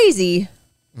 That's crazy.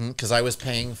 Because I was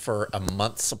paying for a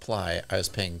month's supply. I was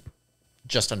paying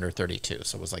just under $32.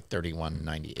 So it was like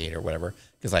 $31.98 or whatever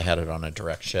because I had it on a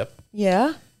direct ship.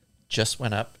 Yeah. Just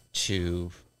went up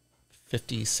to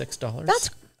 $56. That's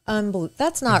unbelievable.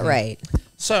 That's not right.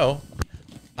 So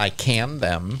I canned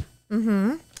them.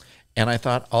 Mm-hmm. And I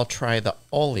thought I'll try the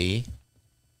Ollie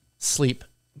sleep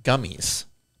gummies.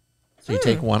 So you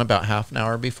take one about half an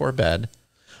hour before bed.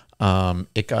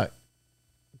 It got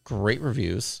great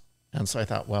reviews. And so I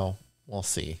thought, well, we'll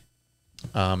see.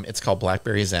 It's called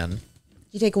Blackberry Zen.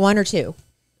 You take one or two?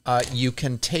 You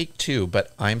can take two,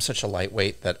 but I'm such a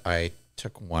lightweight that I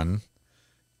took one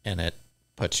and it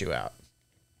puts you out.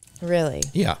 Really?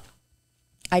 Yeah.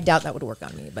 I doubt that would work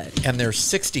on me, but. And there's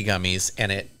 60 gummies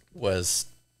and it was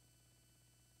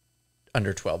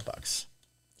under $12.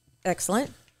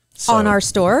 Excellent. So, on our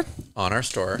store? On our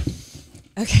store.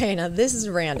 Okay, now this is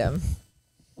random,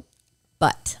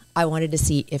 but I wanted to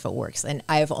see if it works. And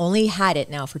I've only had it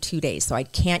now for 2 days, so I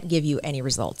can't give you any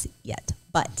results yet.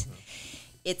 But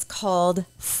it's called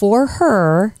For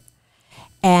Her,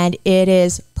 and it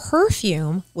is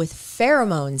perfume with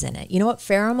pheromones in it. You know what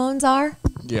pheromones are?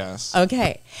 Yes.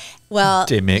 Okay. Well,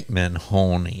 They make men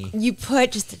horny. you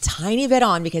put just a tiny bit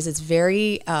on because it's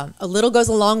very, a little goes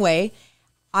a long way.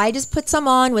 I just put some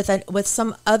on with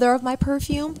some other of my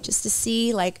perfume just to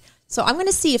see, like, so I'm going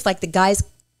to see if, like, the guys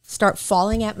start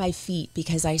falling at my feet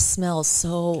because I smell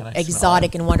so I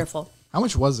exotic smell and wonderful. How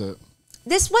much was it?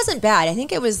 This wasn't bad. I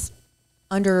think it was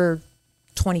under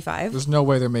 25. There's no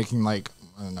way they're making like,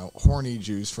 I don't know, horny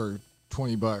juice for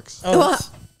 $20. Oh, Well-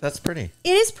 that's pretty.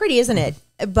 It is pretty, isn't it?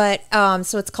 But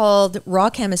so it's called Raw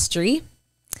Chemistry.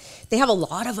 They have a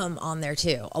lot of them on there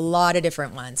too, a lot of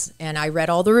different ones. And I read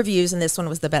all the reviews, and this one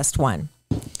was the best one.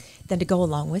 Then to go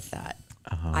along with that,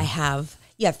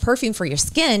 you have perfume for your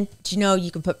skin. Do you know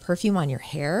you can put perfume on your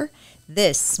hair?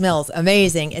 This smells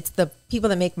amazing. It's the people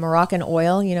that make Moroccan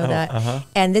oil, you know that.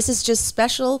 And this is just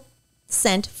special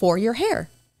scent for your hair.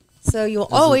 So you'll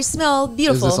always smell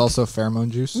beautiful. Is this also pheromone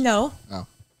juice? No. Oh.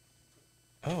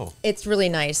 Oh. It's really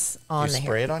nice on You the hair.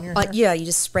 spray it on your hair? Yeah, you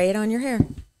just spray it on your hair.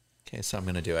 Okay, so I'm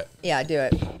going to do it. Yeah, do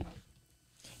it.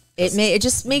 It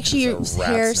just makes your rat's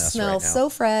hair nest smell right now. so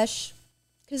fresh.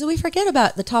 Because we forget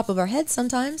about the top of our head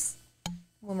sometimes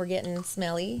when we're getting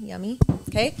smelly, yummy.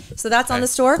 Okay, so that's on Okay. the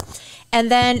store.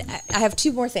 And then I have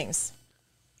two more things.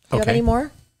 Do you have Okay. any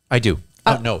more? I do.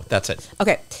 Oh, no, that's it.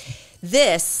 Okay.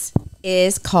 This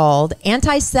is called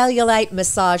Anti-Cellulite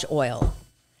Massage Oil.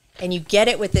 And you get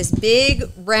it with this big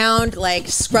round like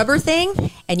scrubber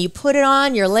thing, and you put it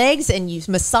on your legs and you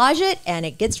massage it, and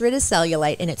it gets rid of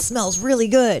cellulite, and it smells really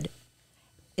good.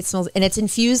 It smells, and it's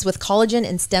infused with collagen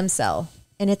and stem cell,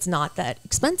 and it's not that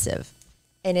expensive.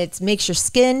 And it makes your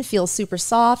skin feel super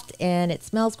soft, and it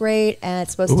smells great, and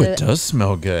it's supposed Oh, to it does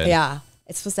smell good. yeah,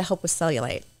 it's supposed to help with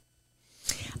cellulite.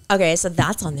 Okay, so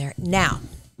that's on there. Now,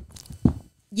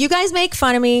 you guys make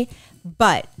fun of me,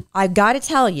 but I've got to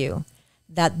tell you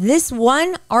that this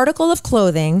one article of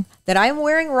clothing that I'm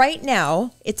wearing right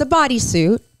now, it's a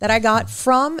bodysuit that I got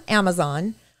from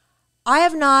Amazon. I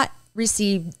have not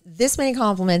received this many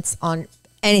compliments on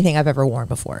anything I've ever worn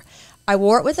before. I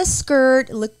wore it with a skirt,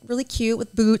 it looked really cute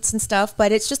with boots and stuff,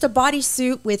 but it's just a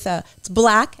bodysuit with it's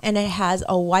black, and it has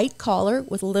a white collar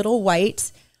with little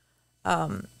white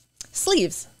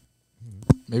sleeves.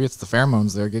 Maybe it's the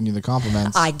pheromones there getting you the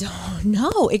compliments. I don't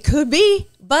know. It could be,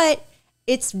 but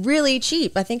it's really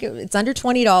cheap. I think it's under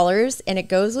 $20, and it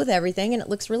goes with everything, and it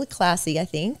looks really classy, I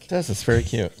think. It does. It's very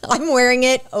cute. I'm wearing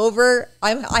it over,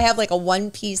 I have like a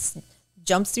one-piece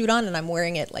jumpsuit on, and I'm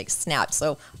wearing it like snapped,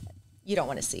 so you don't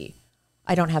want to see.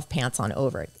 I don't have pants on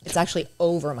over it. It's actually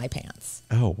over my pants.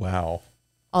 Oh, wow.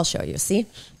 I'll show you. See?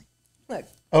 Look.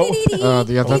 Oh.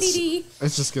 Yeah, it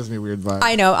just gives me weird vibes.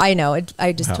 I know.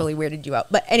 I just totally weirded you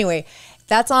out. But anyway,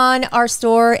 that's on our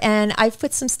store, and I've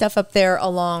put some stuff up there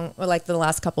along, like the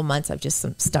last couple months. I've just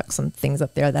stuck some things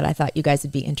up there that I thought you guys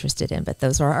would be interested in. But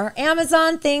those are our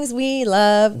Amazon things we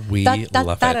love. We love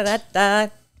it.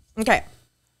 Okay.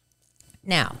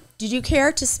 Now, did you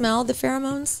care to smell the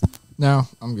pheromones? No,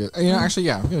 I'm good. You know, actually,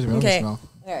 yeah. Give it to me. Let me Okay. smell.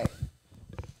 All right.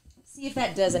 See if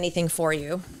that does anything for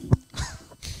you.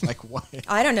 Like what?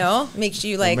 I don't know. Makes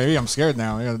you like. Maybe I'm scared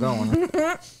now. I don't want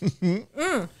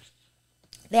to.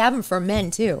 They have them for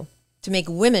men too, to make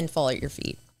women fall at your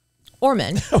feet, or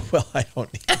men. Well, I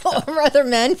don't need Or rather,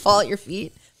 men fall at your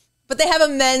feet. But they have a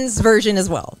men's version as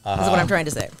well. Is what I'm trying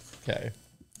to say. Okay.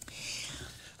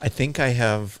 I think I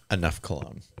have enough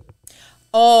cologne.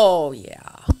 Oh yeah,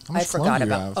 I much forgot cologne do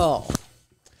you about. have?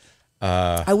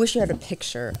 Oh, I wish you had a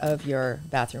picture of your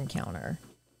bathroom counter.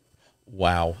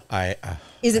 Wow.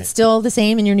 Is it still the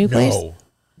same in your new place?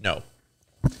 No.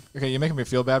 Okay, you're making me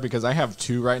feel bad because I have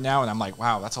 2 right now, and I'm like,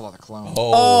 wow, that's a lot of cologne.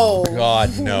 Oh,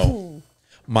 God, no.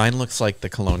 Mine looks like the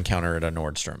cologne counter at a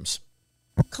Nordstrom's.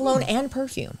 Cologne and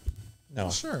perfume. No.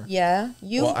 Sure. Yeah,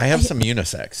 you. Well, I have some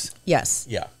unisex. Yes.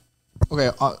 Yeah. Okay,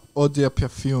 eau de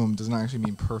parfum does not actually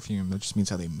mean perfume. That just means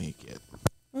how they make it.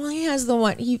 Well, he has the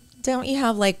one. Don't you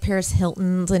have like Paris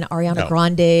Hilton's and Ariana No.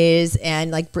 Grande's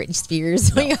and like Britney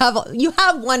Spears? No. You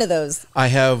have one of those. I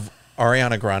have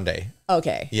Ariana Grande.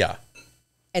 Okay. Yeah,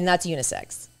 And that's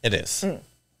unisex. it is. And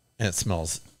it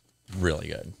smells really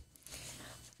good.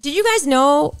 Did you guys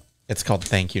know? It's called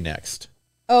Thank You Next.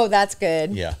 Oh, that's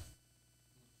good. Yeah.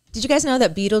 Did you guys know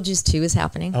that Beetlejuice 2 is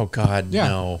happening? Oh God, Yeah.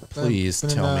 no! Please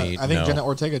Then, tell me. I think no. Jenna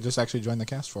Ortega just actually joined the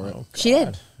cast for it. Oh, She did.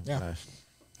 God. Yeah. Gosh.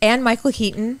 And Michael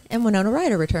Keaton and Winona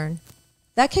Ryder return.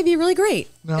 That could be really great.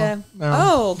 No.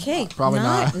 Oh, okay. Probably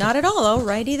not. Not at all.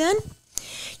 Alrighty then.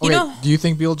 You Okay, know, do you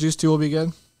think Beetlejuice 2 will be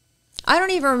good? I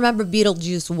don't even remember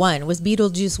Beetlejuice 1. Was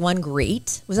Beetlejuice 1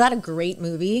 great? Was that a great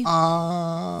movie?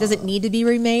 Does it need to be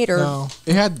remade or No.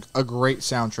 It had a great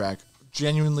soundtrack.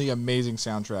 Genuinely amazing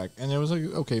soundtrack. And it was like,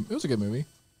 okay, it was a good movie.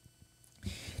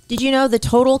 Did you know the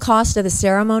total cost of the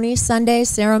ceremony, Sunday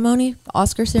ceremony, the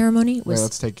Oscar ceremony Wait, was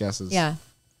let's take guesses. yeah.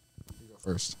 You go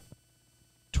first.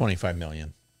 25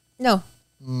 million. No.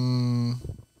 I'm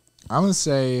gonna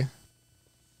say.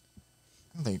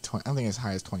 I don't think as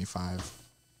high as 25.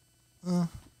 I'm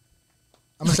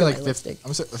gonna say Look like at my 50. lipstick.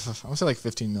 I'm gonna say like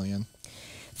 15 million.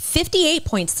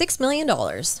 $58.6 million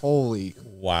Holy,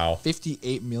 Wow.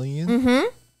 58 million. Mm-hmm.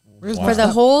 Where's for the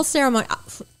whole ceremony. I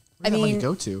that money mean,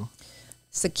 go to?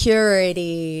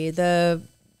 security, the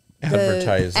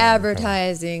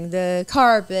advertising, the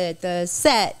carpet, the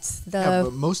sets, Yeah,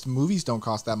 but most movies don't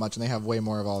cost that much, and they have way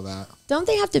more of all that. don't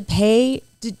they have to pay?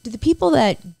 Do the people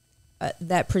that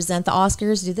present the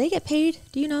Oscars, do they get paid?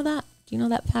 Do you know that? Do you know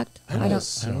that fact? I would I don't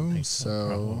assume think so.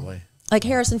 Probably. Like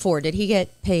Harrison Ford, did he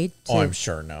get paid? Oh, I'm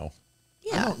sure no.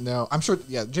 I Yeah. don't know. I'm sure.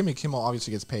 Yeah, Jimmy Kimmel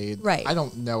obviously gets paid. Right. I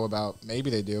don't know about. Maybe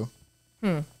they do.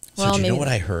 So Well, do you know maybe- what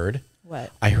I heard?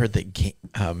 What? I heard that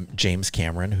James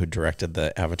Cameron, who directed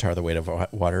the Avatar: The Weight of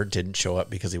Water, didn't show up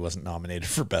because he wasn't nominated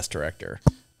for Best Director.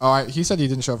 Oh, he said he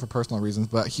didn't show up for personal reasons,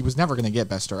 but he was never going to get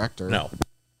Best Director. No.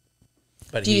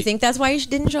 But Do you think that's why he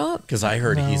didn't show up? Because I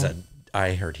heard No.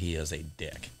 I heard he is a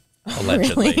dick.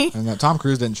 Allegedly. Really? And Tom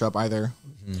Cruise didn't show up either.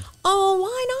 Oh,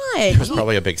 why It was not?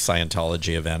 probably a big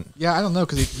Scientology event. Yeah, I don't know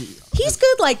because He's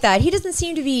good like that. He doesn't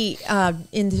seem to be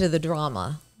into the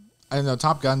drama. I don't know.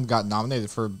 Top Gun got nominated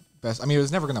for Best. I mean, it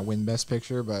was never going to win Best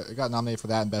Picture, but it got nominated for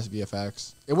that and Best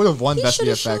VFX. It would have won He Best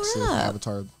should've VFX if shown up.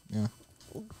 Avatar. Yeah.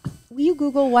 Will you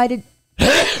Google why did?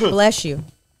 Bless you.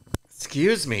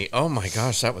 Excuse me. Oh my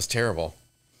gosh, that was terrible.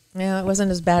 Yeah, it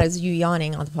wasn't as bad as you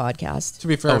yawning on the podcast. To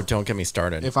be fair, Oh, don't get me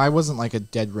started. if I wasn't like a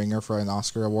dead ringer for an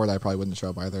Oscar award, I probably wouldn't show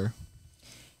up either.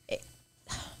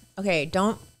 Okay,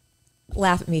 don't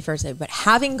laugh at me for a second, but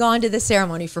having gone to the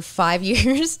ceremony for 5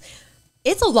 years,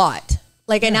 it's a lot.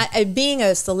 Like, and being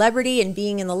a celebrity and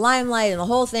being in the limelight and the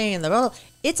whole thing and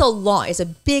it's a lot. It's a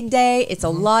big day. It's a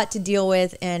lot to deal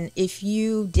with. And if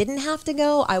you didn't have to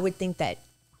go, I would think that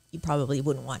you probably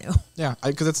wouldn't want to. Yeah,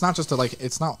 because it's not just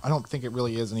it's not. I don't think it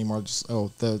really is anymore. Just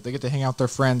they get to hang out with their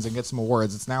friends and get some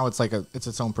awards. It's like it's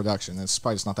its own production. It's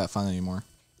probably just not that fun anymore.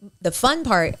 The fun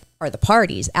part are the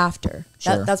parties after.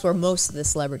 Sure. That's where most of the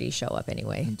celebrities show up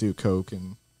anyway. Do coke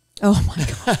and Oh my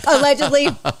God. Allegedly.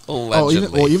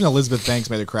 Allegedly. even Elizabeth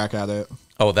Banks made a crack at it.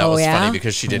 Oh, that Oh, was yeah? funny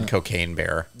because she did Cocaine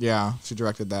Bear. Yeah, she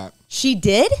directed that. She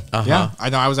did? Uh-huh. Yeah, I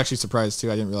know. I was actually surprised too.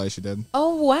 I didn't realize she did.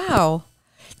 Oh, wow.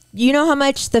 You know how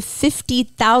much the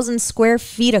 50,000 square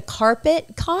feet of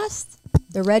carpet cost?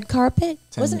 The red carpet?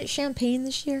 10. Wasn't it champagne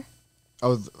this year?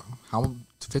 Oh, how It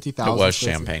 50,000? was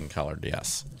champagne colored,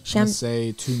 yes. I'm gonna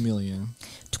say $2 million.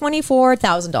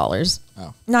 $24,000.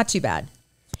 Oh, Not too bad.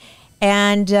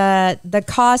 And the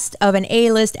cost of an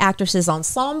A-list actresses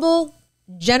ensemble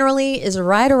generally is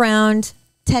right around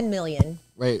 $10 million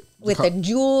wait. with the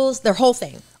jewels, their whole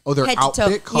thing. Oh, their head to toe.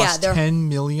 outfit costs their- $10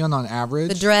 million on average.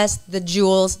 The dress, the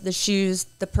jewels, the shoes,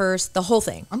 the purse, the whole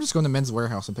thing. I'm just going to Men's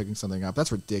Warehouse and picking something up.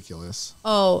 That's ridiculous.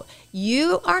 Oh,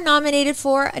 you are nominated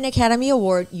for an Academy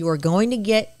Award. You are going to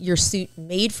get your suit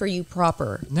made for you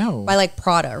proper. No. By like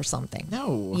Prada or something.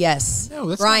 No. Yes. No,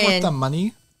 that's Brian, not worth the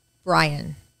money.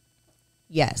 Brian.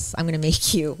 Yes, I'm going to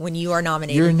make you when you are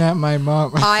nominated. You're not my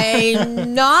mom.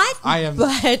 I'm not. I am.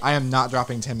 But I am not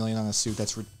dropping $10 million on a suit.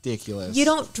 That's ridiculous. you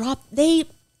don't drop. The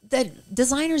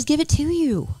designers give it to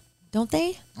you, don't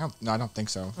they? No, I don't think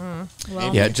so.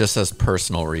 Well, Yeah, it just says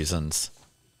personal reasons.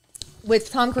 with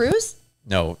Tom Cruise.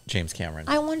 No, James Cameron.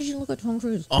 I wanted you to look at Tom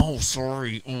Cruise. Oh,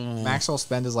 sorry. Mm. Maxwell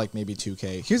spend is like maybe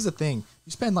 $2K. Here's the thing: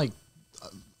 you spend like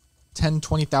 10,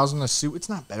 20,000 on a suit. It's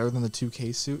not better than the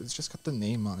 $2K suit. It's just got the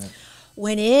name on it.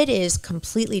 When it is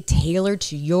completely tailored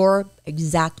to your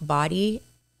exact body,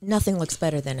 nothing looks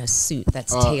better than a suit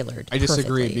that's tailored. I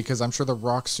disagree perfectly. because I'm sure the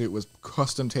Rock suit was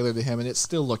custom tailored to him, and it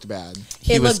still looked bad.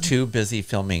 He was too busy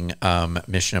filming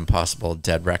Mission Impossible: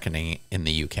 Dead Reckoning in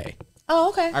the UK. Oh,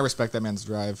 okay. I respect that man's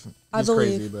drive. I He's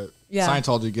believe. crazy, but Yeah.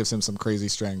 Scientology gives him some crazy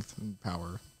strength and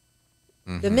power.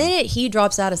 The minute he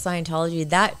drops out of Scientology,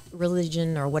 that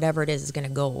religion or whatever it is going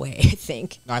to go away, I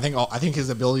think. No, I think his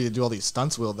ability to do all these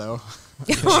stunts will though.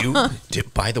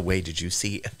 By the way, did you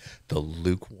see the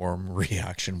lukewarm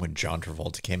reaction when John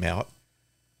Travolta came out?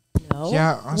 No.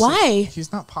 Yeah. Honestly, Why?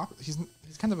 He's not pop. He's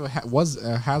kind of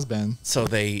has been. So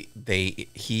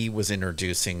he was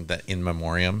introducing the In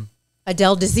Memoriam.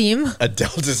 Adele Dazeem.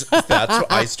 That's what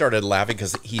I started laughing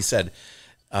because he said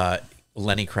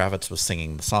Lenny Kravitz was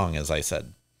singing the song, as I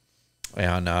said,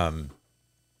 and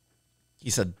he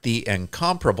said the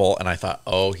incomparable, and I thought,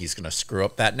 oh, he's going to screw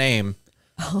up that name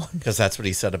because that's what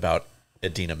he said about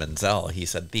Idina Menzel. He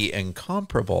said the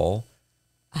incomparable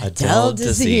Adele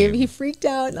Dazeem. He freaked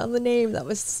out on the name. That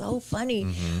was so funny.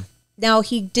 Now,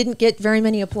 he didn't get very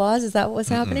many applause. Is that what's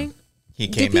happening? He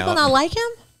Do came people out. not like him?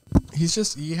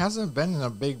 He hasn't been in a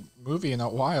big movie in a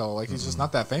while. Like he's just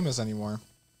not that famous anymore.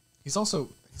 He's also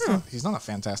he's not a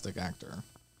fantastic actor.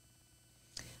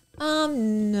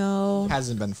 No.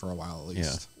 Hasn't been for a while at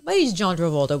least. But he's John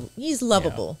Travolta. He's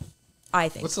lovable, I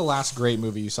think. What's the last great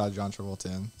movie you saw John Travolta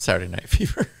in? Saturday Night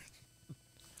Fever.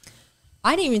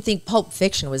 I didn't even think Pulp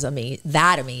Fiction was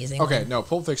that amazing. Okay, no,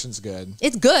 Pulp Fiction's good.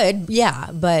 It's good, yeah,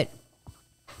 but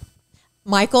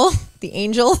Michael, the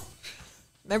angel.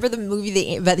 Remember the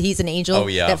movie that he's an angel Oh,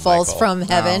 yeah, that falls Michael. from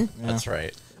heaven? Yeah. That's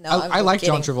right. No, I I'm like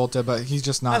kidding. John Travolta, but he's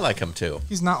just not. I like him too.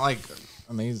 He's not like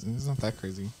amazing. He's not that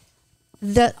crazy.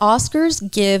 The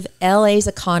Oscars give LA's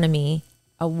economy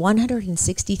a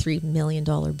 $163 million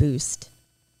boost.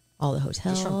 All the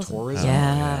hotels. Just from tourism?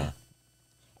 Yeah.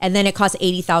 And then it costs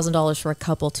 $80,000 for a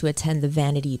couple to attend the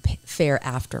Vanity Fair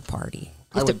after party.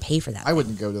 You have to pay for that. I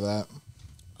wouldn't go to that.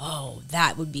 Oh,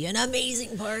 that would be an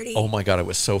amazing party. Oh my God, it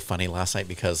was so funny last night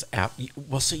because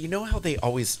so you know how they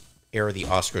always air the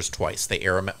Oscars twice? They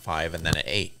air them at 5 and then at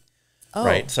 8,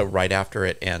 right? So right after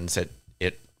it ends, it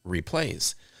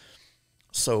replays.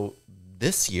 So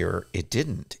this year it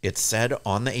didn't. It said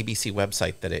on the ABC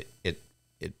website that it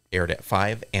aired at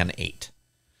 5 and 8,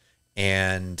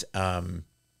 and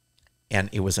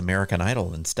it was American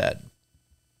Idol instead.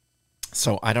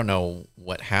 So I don't know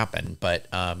what happened, but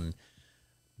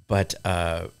what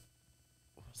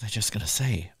was I just gonna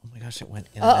say? Oh my gosh, it went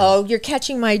in. You're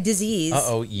catching my disease.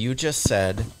 You just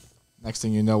said. Next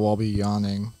thing you know, I'll be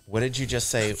yawning. What did you just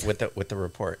say with the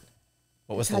report?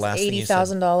 What was the last thing you said?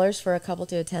 $80,000 for a couple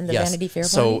to attend the Vanity Fair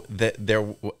party. So there,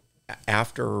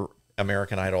 after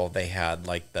American Idol, they had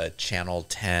like the Channel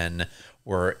 10,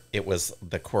 where it was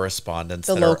the correspondents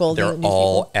The local they're news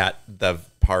all people. at the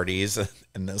parties,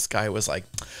 and this guy was like,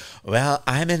 "Well,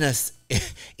 I'm in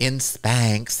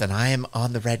Spanx, and I am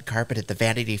on the red carpet at the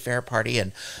Vanity Fair party,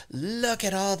 and look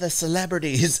at all the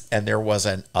celebrities." And there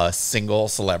wasn't a single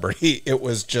celebrity. It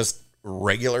was just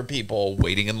regular people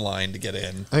waiting in line to get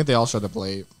in. I think they all showed up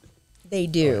late. They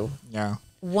do. Yeah.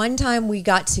 One time we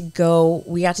got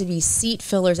to be seat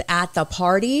fillers at the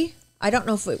party. I don't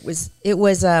know if it was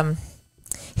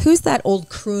who's that old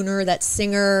crooner, that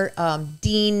singer, not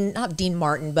Dean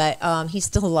Martin, but he's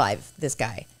still alive, this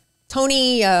guy.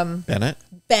 Tony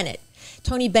Bennett.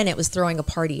 Tony Bennett was throwing a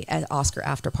party at Oscar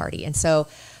after party. And so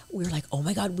we were like, oh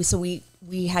my God. So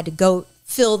we had to go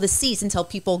fill the seats until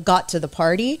people got to the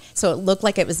party. So it looked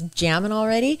like it was jamming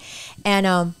already.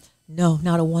 And no,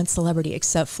 not a one celebrity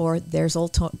except for there's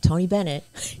old Tony Bennett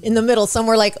in the middle,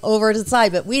 somewhere like over to the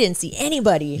side, but we didn't see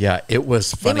anybody. Yeah, it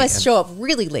was funny. They must show up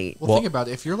really late. Well, think about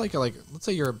it. If you're like let's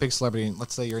say you're a big celebrity, and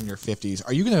let's say you're in your 50s,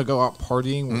 are you going to go out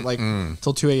partying like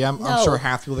till 2 a.m.? No. I'm sure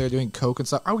half people there doing coke and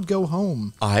stuff. I would go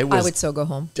home. I would so go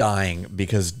home. Dying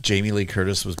because Jamie Lee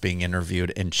Curtis was being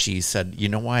interviewed, and she said, "You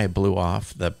know why I blew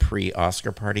off the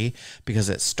pre-Oscar party? Because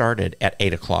it started at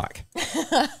 8 o'clock."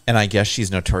 And I guess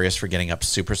she's notorious for getting up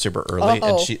super, super early.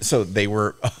 And so they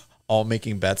were all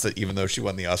making bets that even though she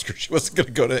won the Oscar, she wasn't going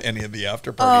to go to any of the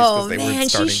after parties because they were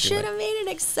starting she should have made an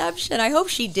exception. I hope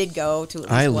she did go to at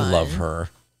least I one. love her.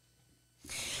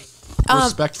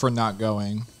 Respect for not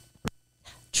going.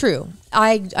 True.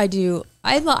 I do.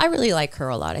 I really like her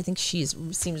a lot. I think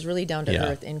seems really down to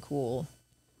earth and cool.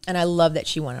 And I love that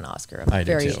she won an Oscar. I'm I do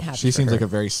very too. happy She for seems her. like a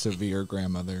very severe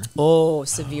grandmother. Oh,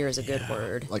 severe is a good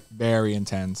word. Like very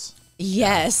intense.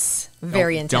 Yes,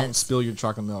 very Don't intense. spill your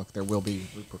chocolate milk. There will be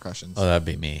repercussions. Oh, that'd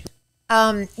be me.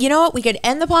 You know what? We could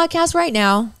end the podcast right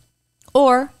now,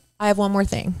 or I have one more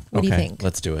thing. What do you think?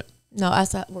 Let's do it. No,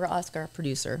 we'll ask our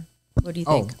producer. What do you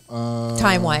think? Oh,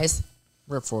 Time wise,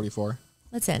 we're at 44.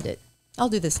 Let's end it. I'll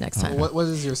do this next time. What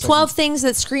is your second? 12 things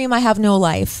that scream I have no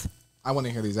life. I want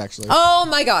to hear these actually. Oh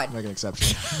my God. Make an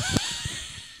exception.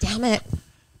 Damn it.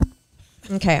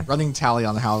 Okay. Running tally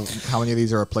on how many of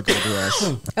these are applicable to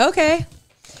us. Okay.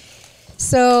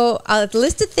 So a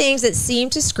list of things that seem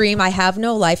to scream I have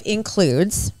no life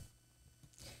includes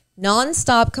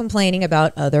nonstop complaining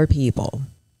about other people.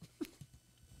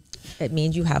 It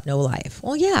means you have no life.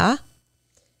 Well, yeah.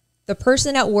 The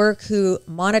person at work who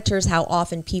monitors how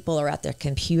often people are at their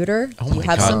computer. Oh Do you my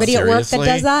have God, somebody at work that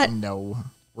seriously? does that? No.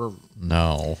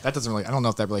 No. That doesn't really, I don't know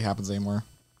if that really happens anymore.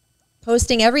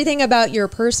 Posting everything about your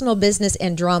personal business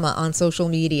and drama on social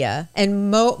media.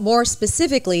 And more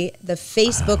specifically, the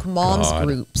Facebook moms God.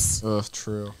 groups. Ugh,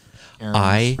 true.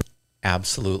 I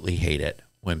absolutely hate it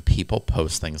when people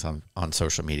post things on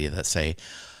social media that say,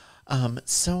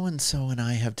 so-and-so and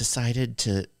I have decided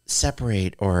to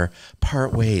separate or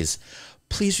part ways.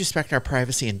 Please respect our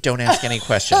privacy and don't ask any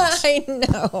questions. I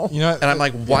know. You know, And I'm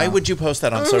like, why would you post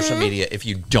that on social media if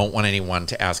you don't want anyone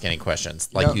to ask any questions?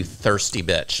 Like, you thirsty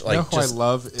bitch. Like, you know who I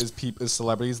love is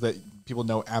celebrities that people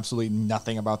know absolutely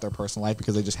nothing about their personal life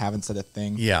because they just haven't said a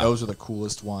thing. Yeah. Those are the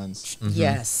coolest ones.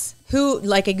 Yes. Who,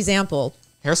 like example?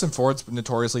 Harrison Ford's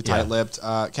notoriously tight-lipped.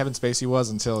 Kevin Spacey was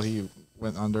until he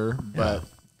went under, but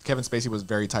Kevin Spacey was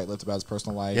very tight-lipped about his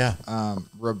personal life. Yeah.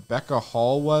 Rebecca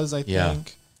Hall was, I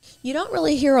think. You don't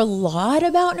really hear a lot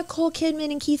about Nicole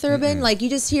Kidman and Keith Urban. Like,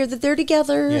 you just hear that they're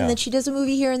together and that she does a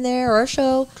movie here and there or a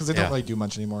show. Because they don't really do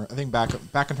much anymore. I think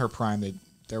back in her prime,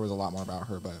 there was a lot more about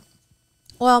her. But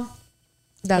Well, like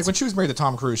that's... when she was married to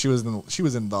Tom Cruise, she was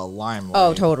in the limelight.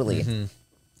 Oh, totally.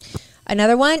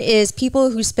 Another one is people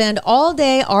who spend all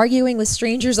day arguing with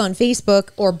strangers on Facebook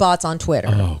or bots on Twitter.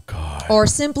 Oh, God. Or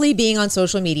simply being on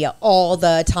social media all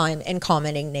the time and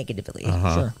commenting negatively.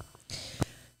 Sure.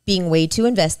 Being way too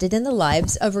invested in the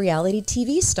lives of reality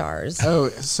TV stars. Oh,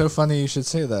 it's so funny you should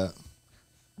say that.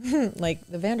 Like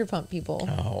the Vanderpump people.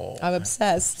 Oh, I'm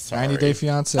obsessed. 90 Day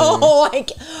Fiance. Oh,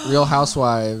 Real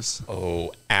Housewives.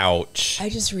 oh, ouch. I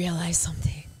just realized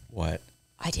something. What?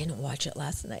 I didn't watch it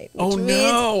last night. Oh, which no.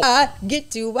 means I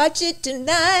get to watch it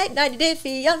tonight. 90 Day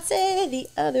Fiance the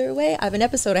other way. I have an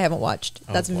episode I haven't watched.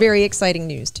 That's very exciting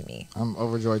news to me. I'm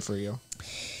overjoyed for you.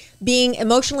 Being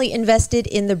emotionally invested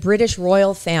in the British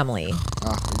royal family.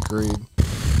 Agreed.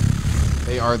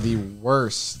 They are the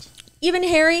worst. Even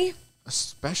Harry,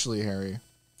 Especially Harry.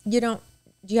 do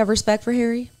you have respect for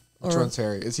Harry? Which one's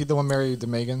Harry? Is he the one married to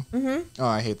Meghan? Mm-hmm. Oh,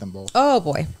 I hate them both. Oh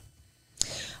boy.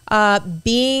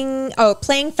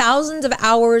 Playing thousands of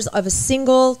hours of a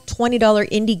single $20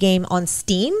 indie game on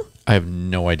Steam. I have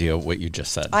no idea what you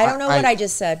just said. I don't know what I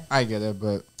just said. I get it,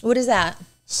 but What is that?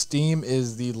 Steam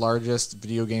is the largest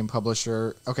video game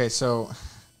publisher. Okay, so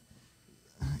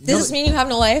Does this mean you have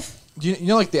no life? you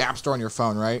know like the App Store on your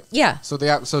phone, right? Yeah. So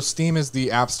Steam is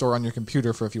the App Store on your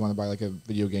computer for if you want to buy like a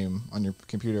video game on your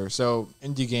computer. So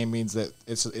indie game means that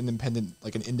it's an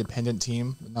independent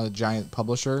team, not a giant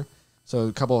publisher. So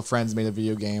a couple of friends made a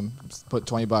video game, put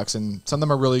 $20, and some of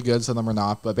them are really good, some of them are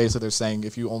not. But basically, they're saying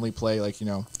if you only play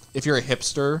if you're a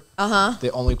hipster,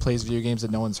 that only plays video games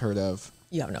that no one's heard of,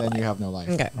 You have no then life. you have no life.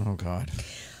 Okay. Oh, God.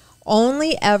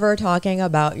 Only ever talking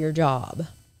about your job.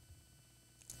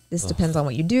 This depends on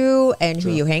what you do and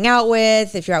who you hang out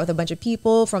with. If you're out with a bunch of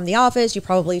people from the office, you're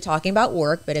probably talking about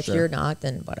work. But if you're not,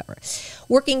 then whatever.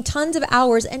 Working tons of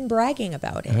hours and bragging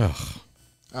about it. Ugh.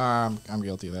 I'm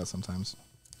guilty of that sometimes.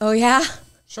 Oh, yeah?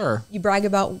 Sure. You brag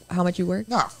about how much you work?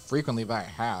 Not frequently, but I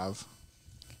have.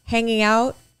 Hanging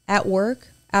out at work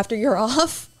after you're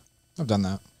off? I've done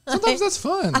that. Sometimes that's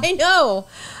fun. I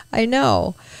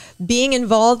know. Being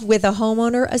involved with a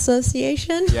homeowner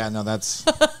association? Yeah, no, that's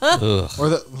or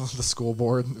the school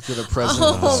board. If you're the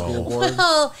president of the school board,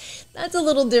 Well, that's a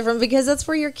little different because that's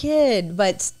for your kid,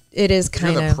 but it is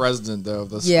kind you're of the president though of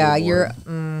the school yeah. board.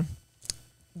 You're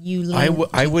you.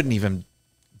 I wouldn't even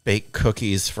bake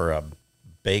cookies for a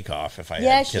bake-off if I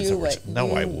Yes, had kids. you that were- would. No,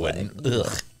 You I would. wouldn't.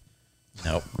 Ugh.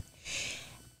 Nope.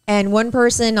 And one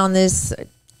person on this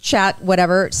chat,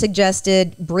 whatever,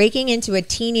 suggested breaking into a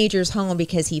teenager's home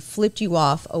because he flipped you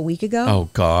off a week ago. Oh,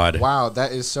 God. Wow,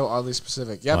 that is so oddly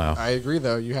specific. Yep, Wow. I agree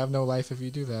though. You have no life if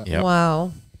you do that. Yep.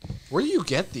 Wow. Where do you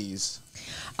get these?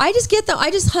 I just get them.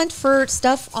 I just hunt for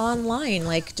stuff online,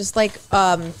 what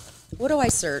do I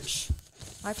search?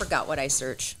 I forgot what I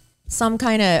search. Some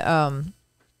kind of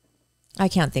I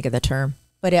can't think of the term,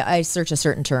 but I search a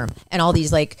certain term, and all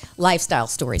these like lifestyle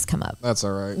stories come up. That's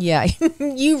all right. Yeah,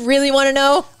 you really want to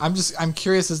know? I'm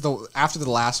curious after the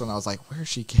last one, I was like, where is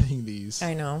she getting these?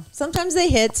 I know. Sometimes they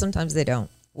hit, sometimes they don't.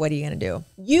 What are you gonna do?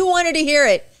 You wanted to hear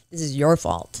it. This is your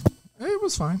fault. It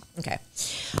was fine. Okay.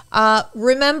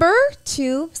 Remember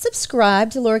to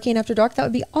subscribe to Laura Kane After Dark. That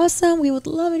would be awesome. We would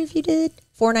love it if you did.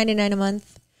 $4.99 a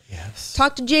month. Yes.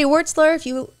 Talk to Jay Wertzler if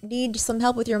you need some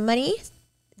help with your money.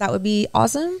 That would be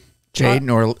awesome. Jade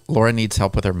nor Laura needs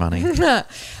help with her money.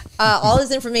 All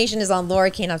his information is on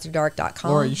laurakaneafterdark.com.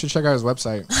 Laura, you should check out his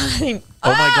website. Oh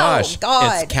my gosh.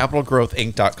 God. It's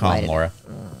capitalgrowthinc.com, Laura.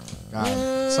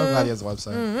 God, so glad he has a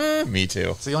website. Me too.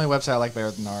 It's the only website I like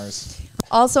better than ours.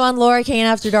 Also on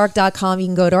laurakaneafterdark.com, you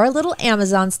can go to our little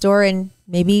Amazon store and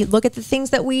maybe look at the things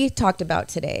that we talked about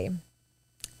today.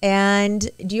 And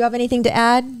do you have anything to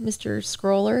add, Mr.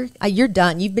 Scroller? You're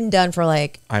done. You've been done for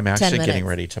like I'm 10 actually minutes. getting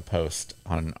ready to post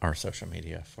on our social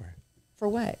media For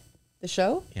what? The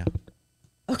show? yeah.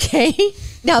 Okay.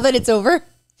 Now that it's over.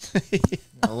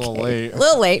 A little late. A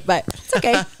little late, but it's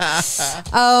okay.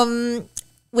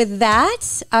 With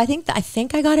that, I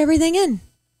think I got everything in.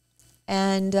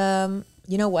 And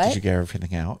you know what? Did you get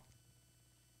everything out?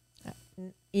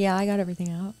 Yeah, I got everything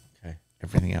out Okay.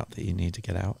 Everything out that you need to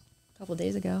get out? a couple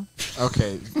days ago.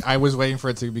 Okay, I was waiting for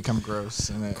it to become gross,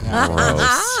 and it happened.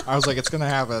 Gross. I was like, it's gonna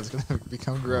happen. It's gonna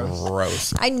become gross.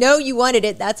 Gross. I know you wanted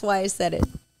it. That's why I said it.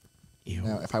 Ew.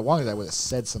 Now, if I wanted, I would have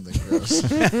said something gross.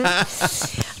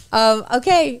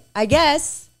 Okay, I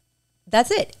guess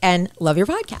that's it. And love your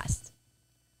podcast.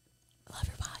 Love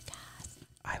your podcast.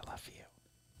 I love you.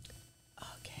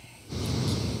 Okay.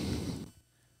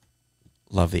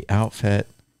 Love the outfit.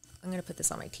 I'm going to put this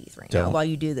on my teeth right Don't- now while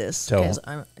you do this. don't 'cause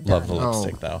I'm love done. the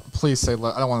lipstick, though. Please say. I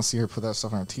don't want to see her put that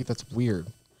stuff on her teeth. That's weird.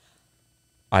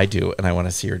 I do, and I want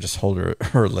to see her just hold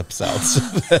her lips out.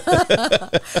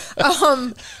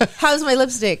 How's my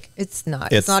lipstick? It's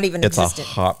not. It's not even It's existent.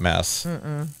 a hot mess.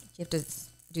 You have to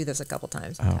do this a couple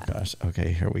times. Oh gosh.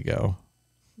 Okay, here we go.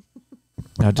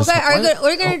 Now just Okay, what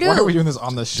are you going to do? Why are we doing this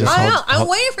on the show? I know. hold- I'm hold-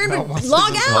 waiting for him No, to wants to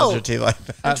log just hold your out. teeth like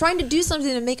I'm that. trying to do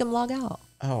something to make him log out.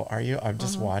 Oh, are you? I'm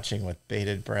just watching with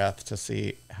bated breath to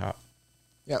see how.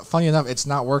 Yeah, funny enough, it's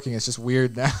not working. It's just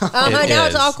weird now. Now is.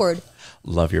 it's awkward.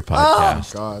 Love your Oh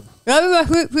podcast.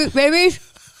 God. Baby.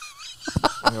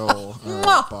 Yo, all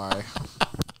right, bye.